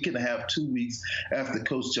a week and a half, 2 weeks after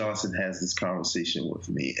Coach Johnson has this conversation with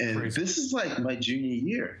me. And Crazy. This is like my junior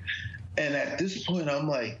year. And at this point, I'm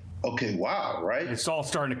like, okay, wow, right? It's all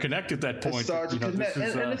starting to connect at that point. It started to connect.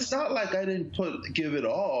 And it's not like I didn't give it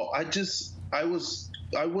all. I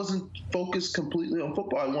wasn't focused completely on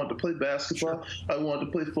football. I wanted to play basketball. Sure. I wanted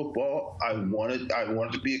to play football. I wanted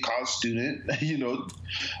to be a college student, you know.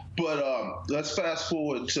 But let's fast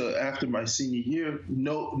forward to after my senior year.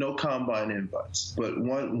 No combine invites. But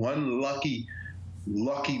one lucky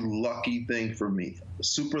thing for me.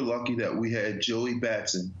 Super lucky that we had Joey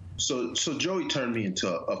Batson So Joey turned me into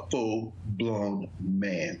a full-blown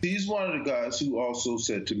man. He's one of the guys who also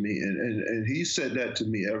said to me, and he said that to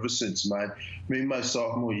me ever since maybe my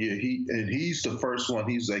sophomore year. He's the first one.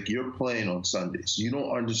 He's like, you're playing on Sundays. You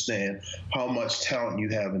don't understand how much talent you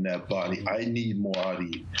have in that body. I need more out of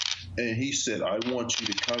you. And he said, I want you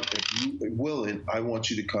to come, if you are willing, I want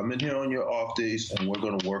you to come in here on your off days and we're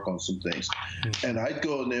going to work on some things. And I'd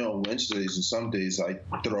go in there on Wednesdays and some days I'd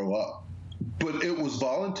throw up. But it was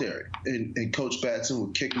voluntary. And Coach Batson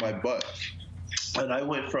would kick my butt. And I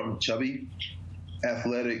went from chubby,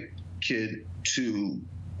 athletic kid to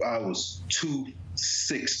I was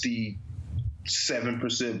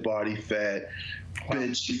 267% body fat.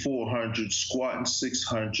 Bench 400, squatting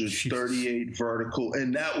 600, 38 vertical,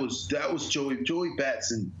 and that was Joey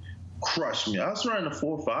Batson crushed me. I was running a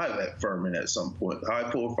 4.5 at Furman at some point,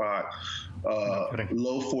 high 4.5,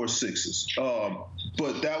 low 4.6s.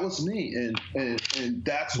 But that was me, and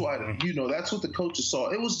that's why that's what the coaches saw.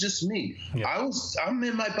 It was just me. Yeah. I'm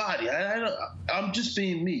in my body. I'm just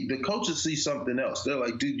being me. The coaches see something else. They're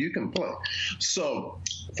like, dude, you can play. So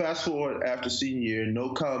fast forward after senior year,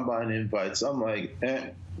 no combine invites. I'm like,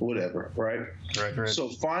 whatever, right? Right. So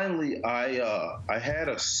finally, I had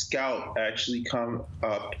a scout actually come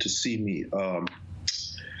up to see me. Sean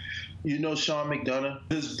McDonough,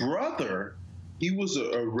 his brother, he was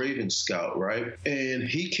a Raven scout, right? And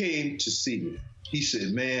he came to see me. He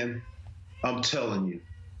said, man, I'm telling you,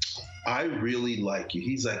 I really like you.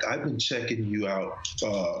 He's like, I've been checking you out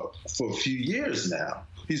for a few years now.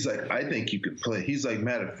 He's like, I think you could play. He's like,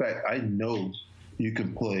 matter of fact, I know you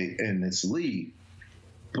can play in this league.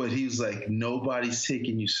 But he's like, nobody's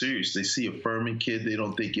taking you serious. They see a Furman kid. They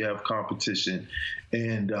don't think you have competition.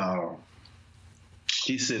 And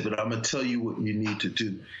he said, but I'm going to tell you what you need to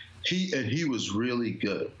do. He was really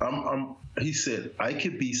good. He said, I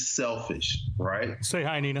could be selfish, right? Say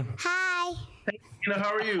hi, Nina. Hi. Hey, Nina,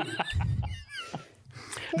 how are you?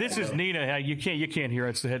 This is Nina. You can't hear.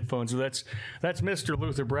 It's the headphones. That's Mr.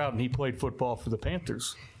 Luther Broughton. He played football for the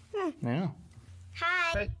Panthers. Yeah.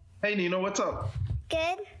 Hi. Hey, Nina, what's up?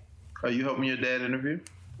 Good. Are you helping your dad interview?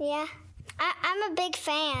 Yeah. I'm a big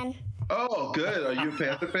fan. Oh, good. Are you a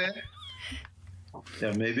Panther fan?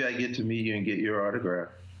 Yeah, maybe I get to meet you and get your autograph.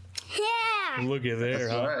 Yeah. Look at there.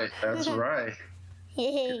 That's right. That's right.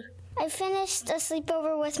 I finished a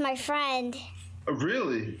sleepover with my friend.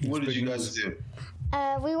 Really? What did you guys do?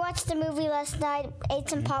 We watched a movie last night, ate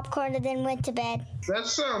some popcorn, and then went to bed. That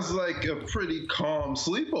sounds like a pretty calm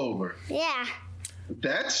sleepover. Yeah.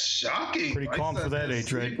 That's shocking. Pretty calm for that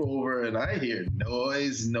age, right? Sleepover, and I hear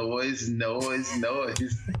noise.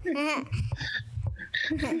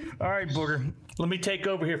 All right, Booger. Let me take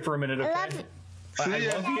over here for a minute, okay? I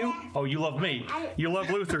love you. Oh, you love me. You love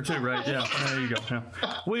Luther too, right? Yeah. There you go. Yeah.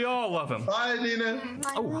 We all love him. Hi, Nina.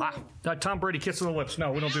 Oh, hi. Tom Brady kissing the lips. No,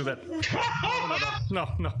 we don't do that. No.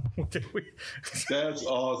 That's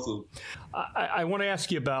awesome. I want to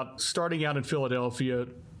ask you about starting out in Philadelphia,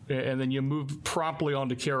 and then you moved promptly on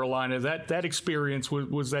to Carolina. That experience,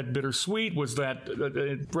 was that bittersweet? Was that,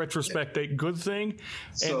 in retrospect, a good thing?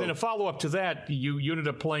 And then a follow-up to that, you ended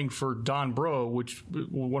up playing for Don Bro, which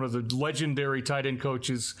one of the legendary tight end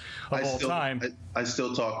coaches of all time. I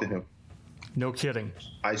still talk to him. No kidding.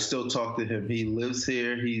 I still talk to him. He lives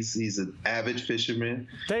here. He's an avid fisherman.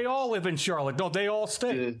 They all live in Charlotte, don't they? All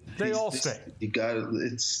stay. They all stay. You got it.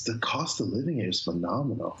 It's the cost of living here is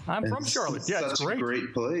phenomenal. I'm from Charlotte. Yeah, it's great. A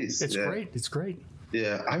great place. It's great. It's great.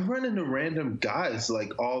 Yeah, I run into random guys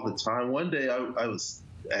like all the time. One day I was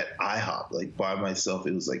at IHOP like by myself.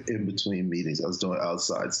 It was like in between meetings. I was doing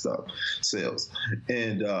outside stuff, sales,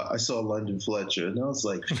 and I saw London Fletcher, and I was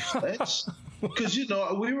like, Fletch. Because,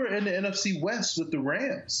 we were in the NFC West with the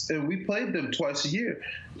Rams, and we played them twice a year.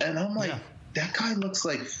 And I'm like, that guy looks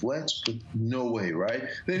like Fletch, but no way, right?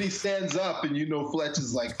 Then he stands up, and Fletch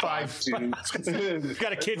is like 5'2". He's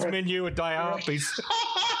got a kids menu at IHOP.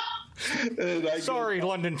 Sorry,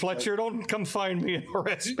 London Fletcher, don't come find me and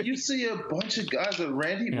arrest me. You see a bunch of guys.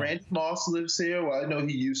 Randy Moss lives here. Well, I know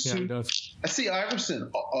he used to. He does. I see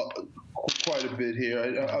Iverson quite a bit here.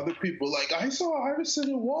 Other people I saw Iverson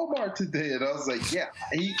in Walmart today, and I was like,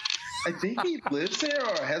 I think he lives there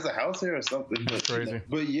or has a house here or something. That's crazy.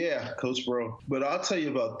 But yeah, Coach Bro. But I'll tell you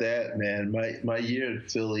about that, man. My year in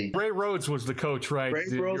Philly. Ray Rhodes was the coach, right? Ray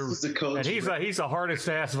Rhodes was the coach. And he's the hardest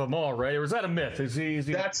ass of them all, right? Or is that a myth? Is he?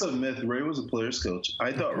 That's a myth. Ray was a player's coach.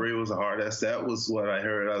 I thought Ray was a hard ass. That was what I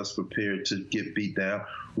heard. I was prepared to get beat down.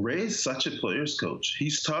 Ray is such a player's coach.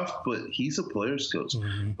 He's tough, but he's a player's coach.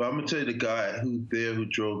 Mm-hmm. But I'm going to tell you the guy who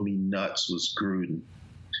drove me nuts was Gruden.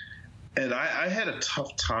 And I had a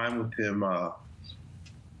tough time with him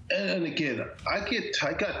And again, I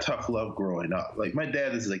got tough love growing up. Like my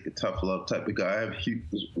dad is like a tough love type of guy. He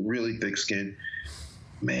was really thick skinned.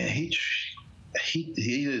 Man, he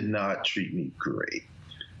did not treat me great.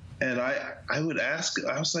 And I would ask,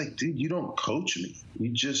 I was like, dude, you don't coach me. You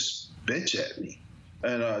just bitch at me.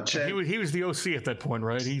 And Chad, he was the OC at that point,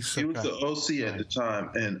 right? He was the OC at the time,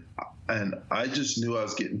 and I just knew I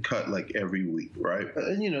was getting cut like every week, right?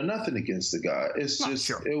 And nothing against the guy. It's just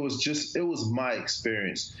sure. It was my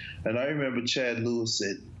experience. And I remember Chad Lewis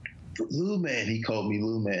said, "Lou man," he called me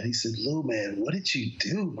Lou man. He said, "Lou man, what did you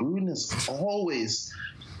do? Gruden is always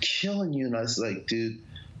killing you." And I was like, dude,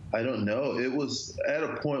 I don't know. It was at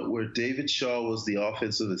a point where David Shaw was the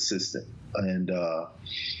offensive assistant, and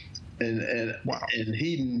wow. And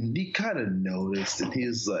he kind of noticed, and he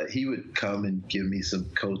was like, he would come and give me some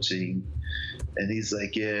coaching, and he's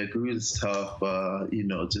like, yeah, Gruden's tough.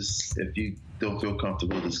 Just if you don't feel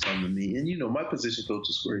comfortable, just come to me. And my position coach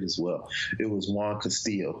was great as well. It was Juan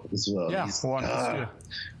Castillo as well. Yeah, Juan Castillo.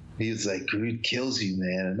 He was like, Gruden kills you,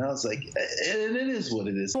 man. And I was like, and it is what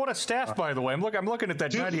it is. What a staff, by the way. I'm looking at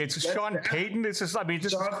that 98. Sean Payton. It's just,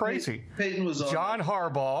 this is crazy. Payton was on. John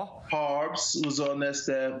Harbaugh. Harbs was on that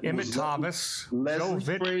staff. Emmett Thomas.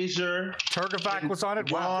 Leslie Frazier. Turkovac was on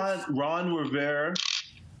it. Ron Rivera.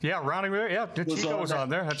 Yeah, Ron Rivera. Yeah, Chico was on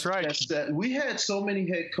there. That's right. We had so many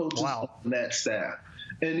head coaches on that staff.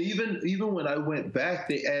 And even when I went back,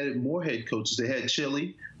 they added more head coaches. They had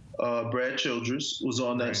Chili. Brad Childress was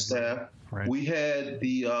on that staff. Right. We had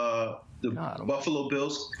the Buffalo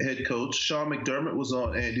Bills head coach. Sean McDermott was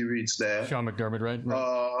on Andy Reid's staff. Sean McDermott, right?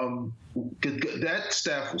 That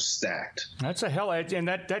staff was stacked. That's a hell, and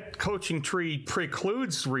that coaching tree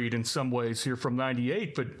precludes Reid in some ways here from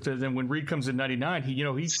 '98. But then when Reid comes in '99,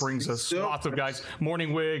 he brings a swath of guys,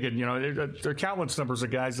 Morningwig, and there are countless numbers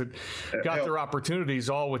of guys that got their opportunities,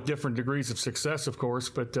 all with different degrees of success, of course.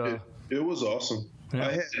 But it was awesome. Yeah.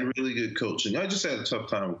 I had really good coaching. I just had a tough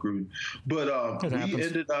time with Gruden. But we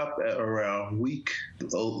ended up at around week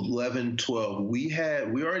 11, 12. We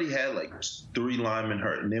already had like 3 linemen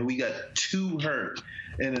hurt, and then we got 2 hurt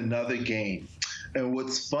in another game. And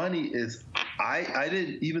what's funny is I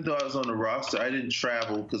didn't, even though I was on the roster, I didn't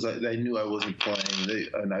travel because I knew I wasn't playing,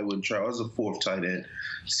 and I wouldn't travel. I was a 4th tight end.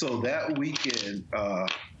 So that weekend,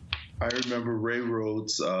 I remember Ray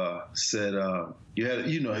Rhodes said, he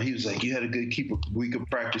was like, you had a good week of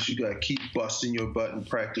practice. You got to keep busting your butt in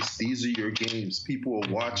practice. These are your games. People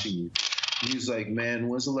are watching you. He was like, man,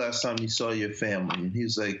 when's the last time you saw your family? And he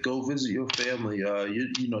was like, go visit your family.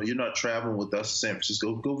 You're not traveling with us to San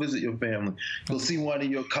Francisco. Go visit your family. Go see one of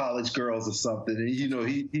your college girls or something. And,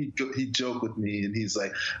 he joked with me, and he's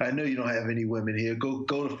like, I know you don't have any women here. Go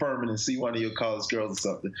to Furman and see one of your college girls or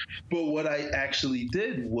something. But what I actually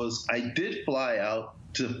did was I did fly out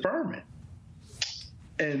to Furman.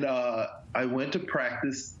 And I went to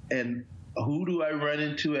practice, and who do I run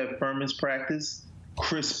into at Furman's practice?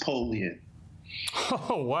 Chris Polian.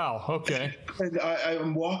 Oh, wow. Okay. And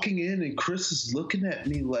I'm walking in, and Chris is looking at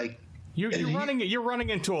me like, You're running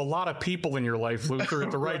into a lot of people in your life, Luther,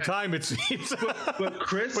 at the right time, it seems. but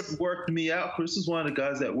Chris worked me out. Chris is one of the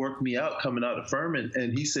guys that worked me out coming out of Furman,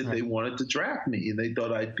 and he said they wanted to draft me, and they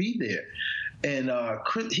thought I'd be there. And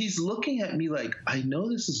Chris, he's looking at me like, I know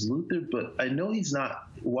this is Luther, but I know he's not.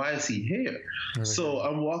 Why is he here? So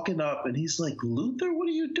I'm walking up, and he's like, Luther, what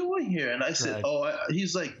are you doing here? And I said,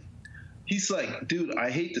 He's like, dude, I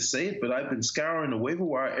hate to say it, but I've been scouring the waiver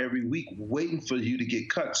wire every week waiting for you to get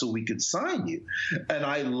cut so we could sign you. And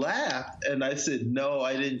I laughed, and I said, no,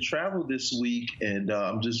 I didn't travel this week, and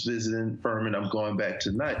I'm just visiting Furman. I'm going back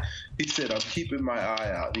tonight. He said, I'm keeping my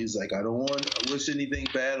eye out. He's like, I don't want to wish anything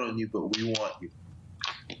bad on you, but we want you.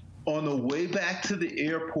 On the way back to the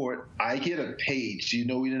airport, I get a page. We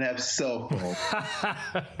didn't have cell phones.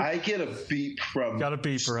 I get a beep from Got a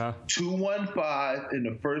beeper, huh? 215, and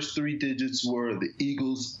the first 3 digits were the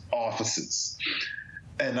Eagles offices.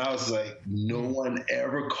 And I was like, no one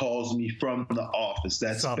ever calls me from the office.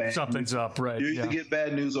 That's bad. Something's up, right? You either get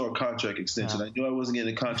bad news or a contract extension. Yeah. I knew I wasn't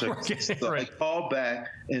getting a contract extension. So I called back,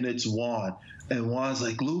 and it's Juan. And Juan's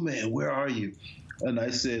like, Lou, man, where are you? And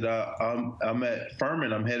I said, I'm at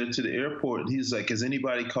Furman. I'm headed to the airport. And he's like, has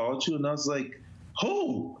anybody called you? And I was like,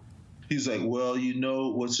 who? He's like, well,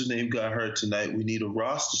 what's your name got hurt tonight. We need a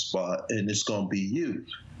roster spot, and it's going to be you.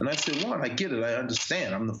 And I said, Juan, I get it. I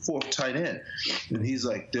understand. I'm the 4th tight end. And he's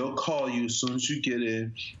like, they'll call you as soon as you get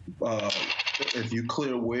in. If you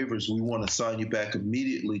clear waivers, we want to sign you back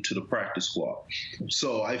immediately to the practice squad.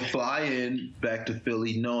 So I fly in back to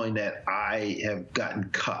Philly knowing that I have gotten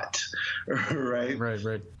cut, right?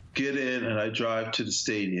 Right. get in and I drive to the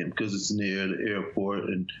stadium because it's near the airport,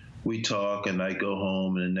 and we talk, and I go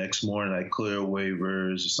home, and the next morning I clear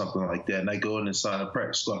waivers or something like that, and I go in and sign a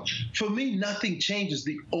practice squad. For me, nothing changes.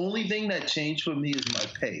 The only thing that changed for me is my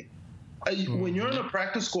pay. When you're in a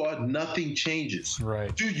practice squad, nothing changes.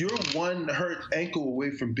 Right. Dude, you're one hurt ankle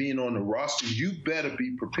away from being on the roster. You better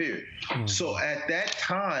be prepared. So at that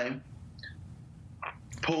time,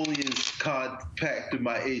 Polians contacted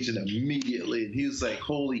my agent immediately, and he was like,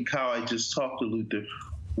 holy cow, I just talked to Luther.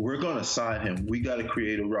 We're going to sign him. We got to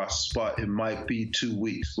create a roster spot. It might be 2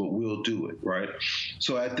 weeks, but we'll do it, right?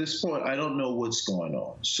 So at this point, I don't know what's going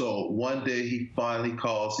on. So one day he finally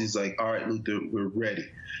calls. He's like, all right, Luther, we're ready.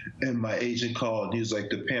 And my agent called. He was like,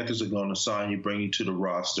 the Panthers are going to sign you, bring you to the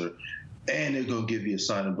roster, and they're going to give you a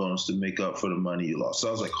signing bonus to make up for the money you lost. So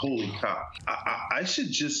I was like, holy cow, I should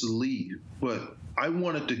just leave. But I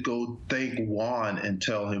wanted to go thank Juan and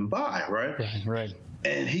tell him bye, right? Right.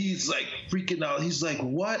 And he's like freaking out. He's like,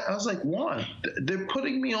 what? I was like, Juan, they're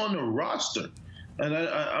putting me on the roster. And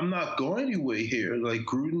I'm not going anywhere here. Like,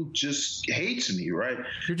 Gruden just hates me, right?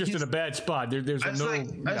 You're just in a bad spot. There's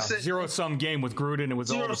a zero-sum game with Gruden, and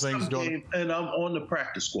with all the things going. And I'm on the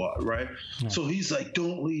practice squad, right? Yeah. So he's like,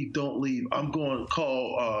 don't leave. I'm going to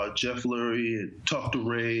call Jeff Lurie and talk to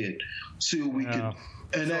Ray and see what we can.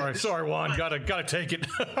 And sorry, Juan. Gotta take it.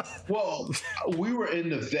 Well, we were in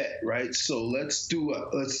the vet, right? So let's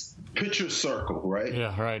picture a circle, right?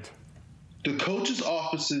 Yeah, right. The coaches'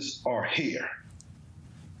 offices are here.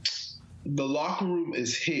 The locker room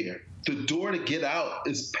is here. The door to get out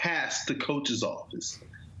is past the coach's office.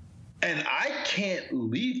 And I can't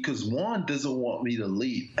leave because Juan doesn't want me to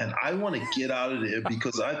leave. And I want to get out of there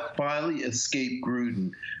because I finally escaped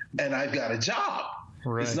Gruden and I've got a job.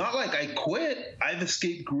 Right. It's not like I quit. I've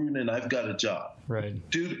escaped Gruden and I've got a job. Right.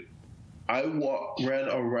 Dude, I ran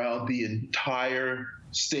around the entire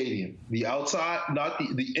stadium. The outside, not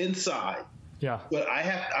the inside. Yeah. But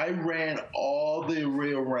I ran all the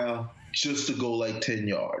way around just to go like 10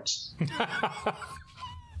 yards.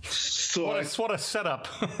 So what a setup.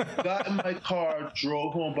 Got in my car,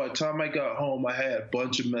 drove home. By the time I got home, I had a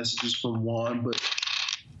bunch of messages from Juan. But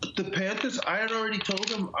the Panthers, I had already told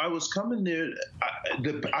them I was coming there.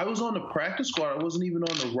 I was on the practice squad. I wasn't even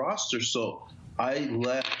on the roster. So I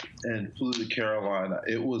left and flew to Carolina.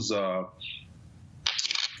 It was I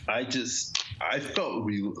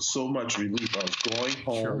felt so much relief. I was going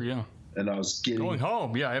home. Sure, yeah. And I was going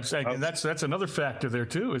home. Yeah, that's another factor there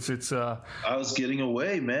too. It's I was getting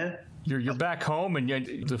away, man. You're back home,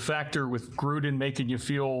 and the factor with Gruden making you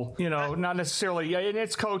feel, not necessarily. And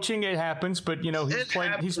it's coaching, it happens, but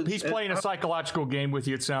he's playing a psychological game with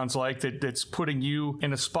you. It sounds like that's putting you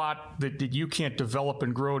in a spot that you can't develop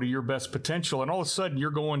and grow to your best potential. And all of a sudden, you're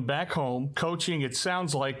going back home, coaching. It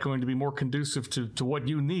sounds like going to be more conducive to what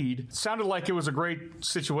you need. It sounded like it was a great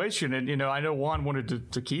situation, and I know Juan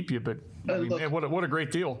wanted to keep you, but man, what a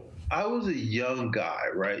great deal. I was a young guy,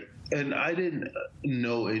 right? And I didn't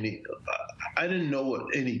know anything.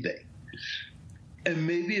 And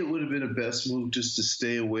maybe it would have been the best move just to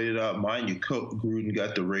stay and wait it out. Mind you, Gruden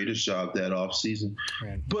got the Raiders job that offseason.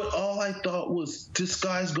 Right. But all I thought was, this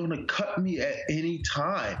guy's going to cut me at any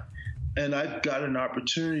time. And I've got an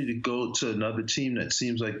opportunity to go to another team that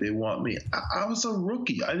seems like they want me. I was a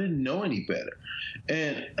rookie. I didn't know any better.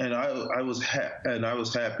 And I was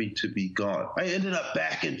happy to be gone. I ended up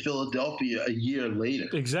back in Philadelphia a year later.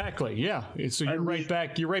 Exactly. Yeah. So you're right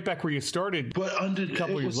back where you started. But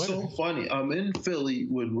it was so funny. I'm in Philly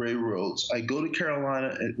with Ray Rhodes. I go to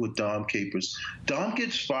Carolina with Dom Capers. Dom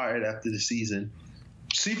gets fired after the season.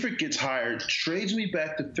 Seifert gets hired, trades me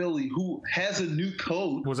back to Philly, who has a new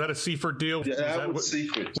coach. Was that a Seifert deal? Yeah, that was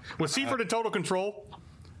Seifert. Was Seifert in total control?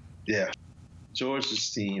 Yeah.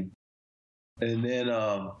 George's team. And then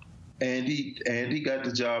Andy got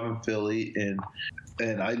the job in Philly, and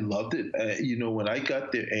I loved it. When I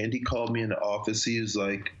got there, Andy called me in the office. He was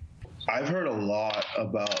like, I know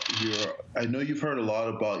you've heard a lot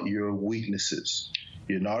about your weaknesses.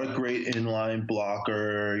 You're not a great inline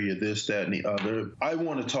blocker. You're this, that, and the other. I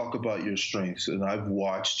want to talk about your strengths, and I've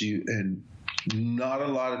watched you, and not a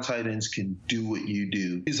lot of tight ends can do what you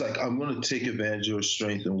do. He's like, I'm going to take advantage of your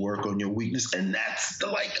strength and work on your weakness. And that's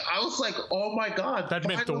I was like, oh my God. That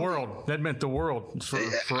meant the world. That meant the world for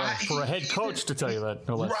a head coach to tell you that.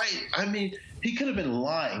 No less. Right. I mean, he could have been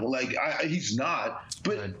lying. He's not.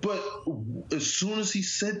 But as soon as he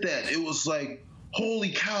said that, it was like, holy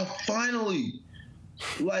cow, finally.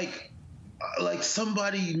 Like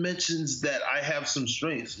somebody mentions that I have some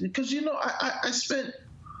strengths. Because, I spent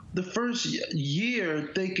the first year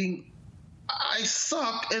thinking I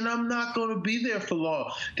suck, and I'm not going to be there for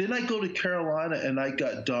long. Then I go to Carolina, and I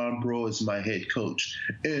got Don Bro as my head coach.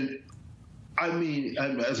 And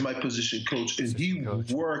as my position coach, and he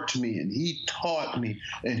worked me, and he taught me,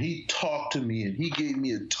 and he talked to me, and he gave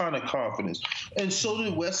me a ton of confidence. And so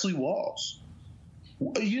did Wesley Walls.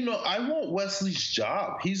 I want Wesley's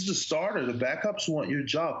job. He's the starter. The backups want your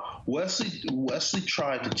job. Wesley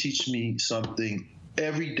tried to teach me something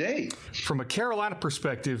every day. From a Carolina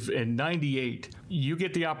perspective, in '98, you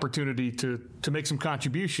get the opportunity to make some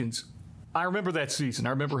contributions. I remember that season.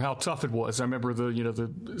 I remember how tough it was. I remember the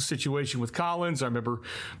situation with Collins. I remember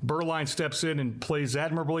Berline steps in and plays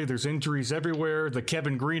admirably. There's injuries everywhere. The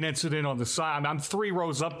Kevin Green incident on the side. I'm 3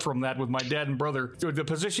 rows up from that with my dad and brother. The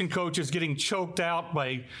position coach is getting choked out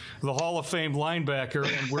by the Hall of Fame linebacker,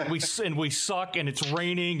 and we suck, and it's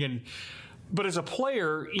raining. But as a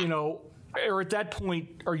player, or at that point,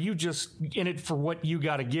 are you just in it for what you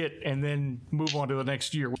got to get and then move on to the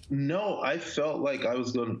next year? No, I felt like I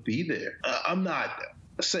was going to be there. I'm not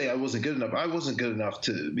saying I wasn't good enough. I wasn't good enough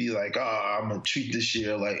to be like, I'm going to treat this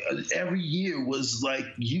year like every year was like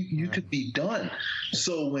you could be done.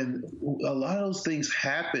 So when a lot of those things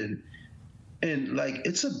happen, and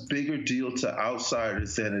it's a bigger deal to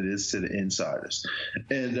outsiders than it is to the insiders.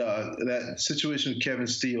 And that situation with Kevin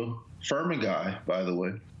Steele, Furman guy, by the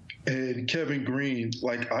way, and Kevin Green,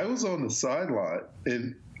 I was on the sideline,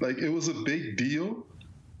 and it was a big deal,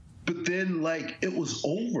 but then it was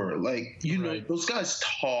over. Those guys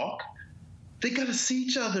talk. They got to see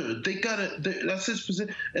each other. That's his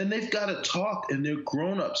position. And they've got to talk, and they're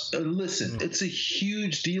grown-ups. And listen, it's a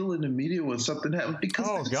huge deal in the media when something happens.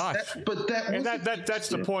 Because that's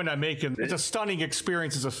the point I'm making. It's a stunning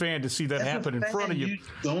experience as a fan to see that happen in front of you. You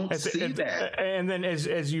don't see that. And then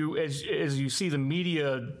as you see the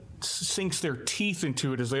media sinks their teeth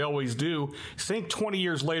into it, as they always do, think 20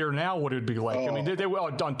 years later now what it would be like. I mean, they were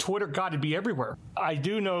on Twitter. God, it'd be everywhere. I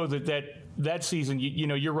do know that season,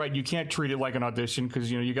 you're right. You can't treat it like an audition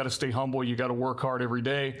because, you got to stay humble. You got to work hard every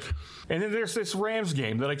day. And then there's this Rams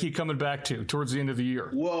game that I keep coming back to towards the end of the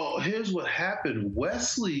year. Well, here's what happened.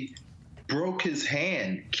 Wesley broke his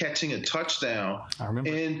hand catching a touchdown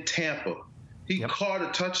in Tampa. He caught a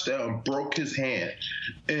touchdown, broke his hand.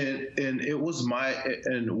 And it was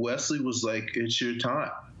and Wesley was like, it's your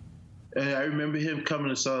time. And I remember him coming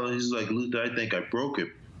to silence. He's like, Luther, I think I broke it.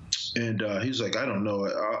 And he's like, I don't know.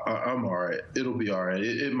 I'm all right. It'll be all right.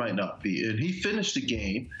 It might not be. And he finished the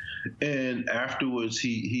game. And afterwards,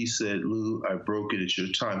 he said, Lou, I broke it. It's your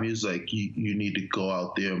time. He was like, you need to go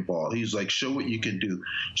out there and ball. He was like, show what you can do.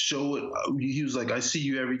 Show it. He was like, I see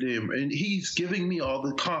you every day. And he's giving me all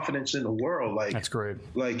the confidence in the world. That's great.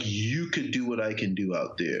 You could do what I can do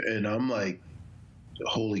out there. And I'm like,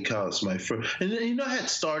 holy cow, it's my first. And then, I had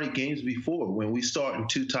started games before when we start in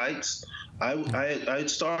 2 tights. I had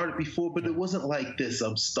started before, but it wasn't like this.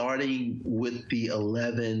 I'm starting with the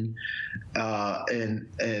 11,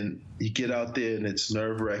 and you get out there and it's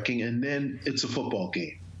nerve-wracking, and then it's a football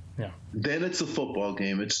game. Yeah. Then it's a football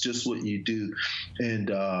game. It's just what you do, and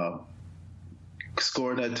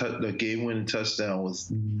scoring the game-winning touchdown was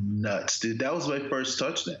nuts, dude. That was my first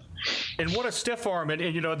touchdown. And what a stiff arm! And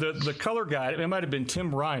the color guy, it might have been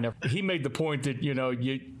Tim Ryan. He made the point that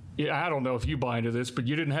I don't know if you buy into this, but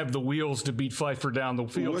you didn't have the wheels to beat Pfeiffer down the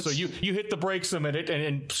field. So you hit the brakes a minute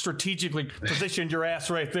and strategically positioned your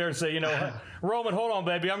ass right there and say, Roman, hold on,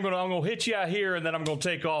 baby. I'm gonna hit you out here, and then I'm gonna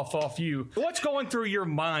take off you. What's going through your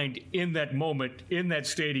mind in that moment in that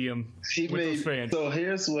stadium with those fans? So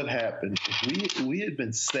here's what happened. We had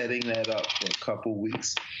been setting that up for a couple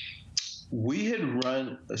weeks. We had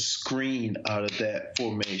run a screen out of that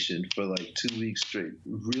formation for 2 weeks straight.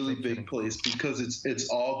 Really big plays because it's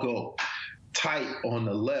all go tight on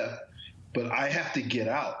the left, but I have to get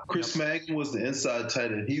out. Chris Magnon was the inside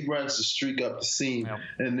tight end. He runs the streak up the seam. Yep.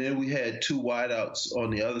 And then we had 2 wideouts on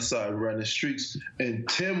the other side running streaks. And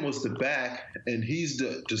Tim was the back, and he's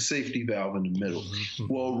the safety valve in the middle. Mm-hmm.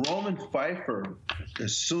 Well, Roman Pfeiffer,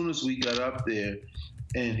 as soon as we got up there,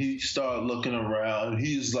 and he started looking around.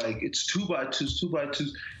 He's like, it's 2x2s,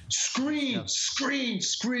 2x2s. Screen.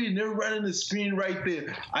 They're running the screen right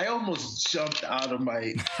there. I almost jumped out of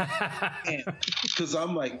my hand because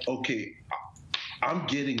I'm like, okay, I'm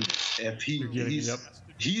getting this. If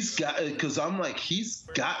he's got it, because I'm like, he's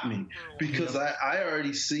got me because I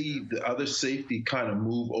already see the other safety kind of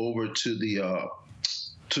move over to the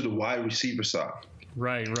wide receiver side.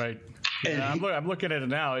 Right. And I'm looking at it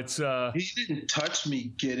now. It's he didn't touch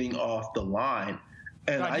me getting off the line,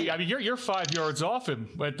 And I mean, you're 5 yards off him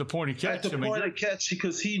at the point of catch. At the point of catch,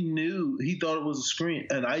 because he thought it was a screen,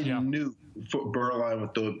 and I knew Burline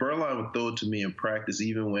would throw it. Burline would throw it to me in practice,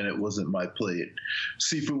 even when it wasn't my play. And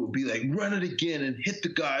Seifert would be like, run it again and hit the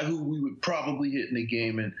guy who we would probably hit in the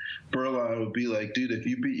game. And Burline would be like, dude, if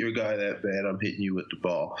you beat your guy that bad, I'm hitting you with the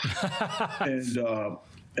ball.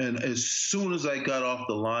 And as soon as I got off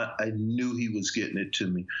the line, I knew he was getting it to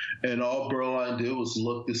me. And all Burline did was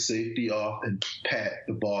look the safety off and pat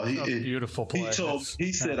the ball. Beautiful play.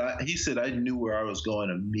 He said I knew where I was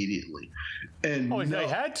going immediately. And he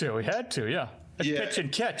had to. Yeah. It's pitch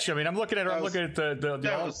and catch. I mean, I'm looking at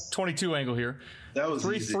the 22 angle here. That was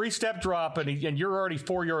three-step drop, and you're already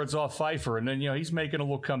 4 yards off Pfeiffer, and then he's making a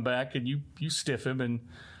little comeback, and you stiff him,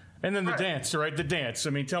 and then the dance, right? The dance.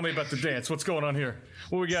 I mean, tell me about the dance. What's going on here?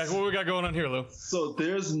 What we got going on here, Lou? So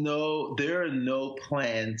there are no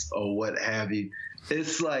plans or what have you.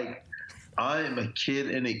 It's like I'm a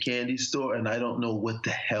kid in a candy store and I don't know what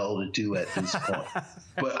the hell to do at this point.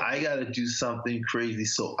 But I got to do something crazy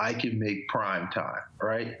so I can make prime time,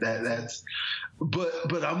 right?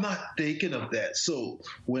 But I'm not thinking of that. So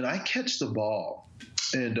when I catch the ball,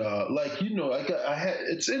 and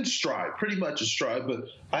it's in stride, pretty much a stride, but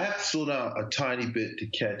I have to slow down a tiny bit to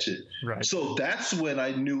catch it. Right. So that's when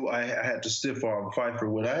I knew I had to stiff arm Pfeiffer.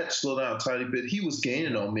 When I had to slow down a tiny bit, he was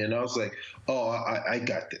gaining on me, and I was like, "Oh, I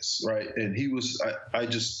got this," right? And I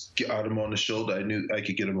just got him on the shoulder. I knew I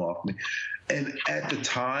could get him off me. And at the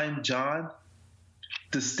time, John,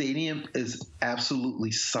 the stadium is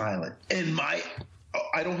absolutely silent, and I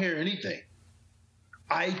don't hear anything.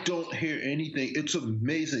 I don't hear anything. It's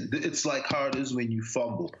amazing. It's like how it is when you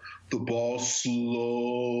fumble. The ball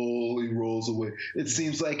slowly rolls away. It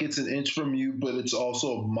seems like it's an inch from you, but it's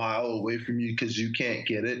also a mile away from you because you can't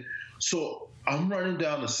get it. So I'm running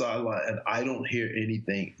down the sideline and I don't hear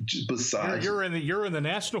anything besides. You're in the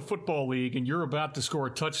National Football League and you're about to score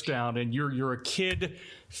a touchdown and you're a kid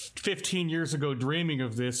 15 years ago dreaming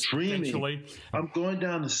of this. Eventually. I'm going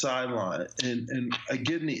down the sideline and I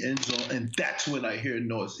get in the end zone and that's when I hear a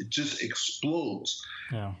noise. It just explodes.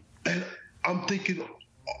 Yeah. And I'm thinking,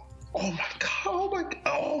 oh my God.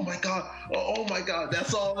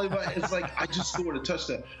 That's all it's like I just scored a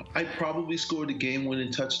touchdown. I probably scored a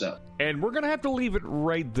game-winning touchdown. And we're going to have to leave it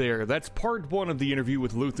right there. That's part one of the interview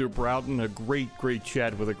with Luther Broughton, a great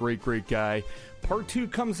chat with a great guy. Part two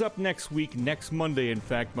comes up next week, next Monday. In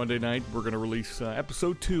fact, Monday night, we're going to release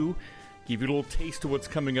episode 2. Give you a little taste of what's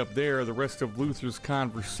coming up there. The rest of Luther's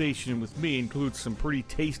conversation with me includes some pretty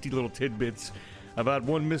tasty little tidbits about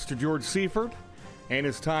one Mr. George Seifert and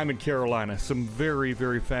his time in Carolina. Some very,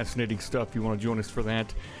 very fascinating stuff. You want to join us for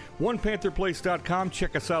that. OnePantherPlace.com.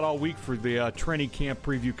 Check us out all week for the training camp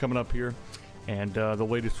preview coming up here. And the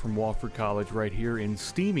latest from Wofford College right here in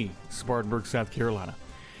steamy Spartanburg, South Carolina.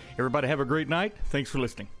 Everybody have a great night. Thanks for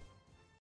listening.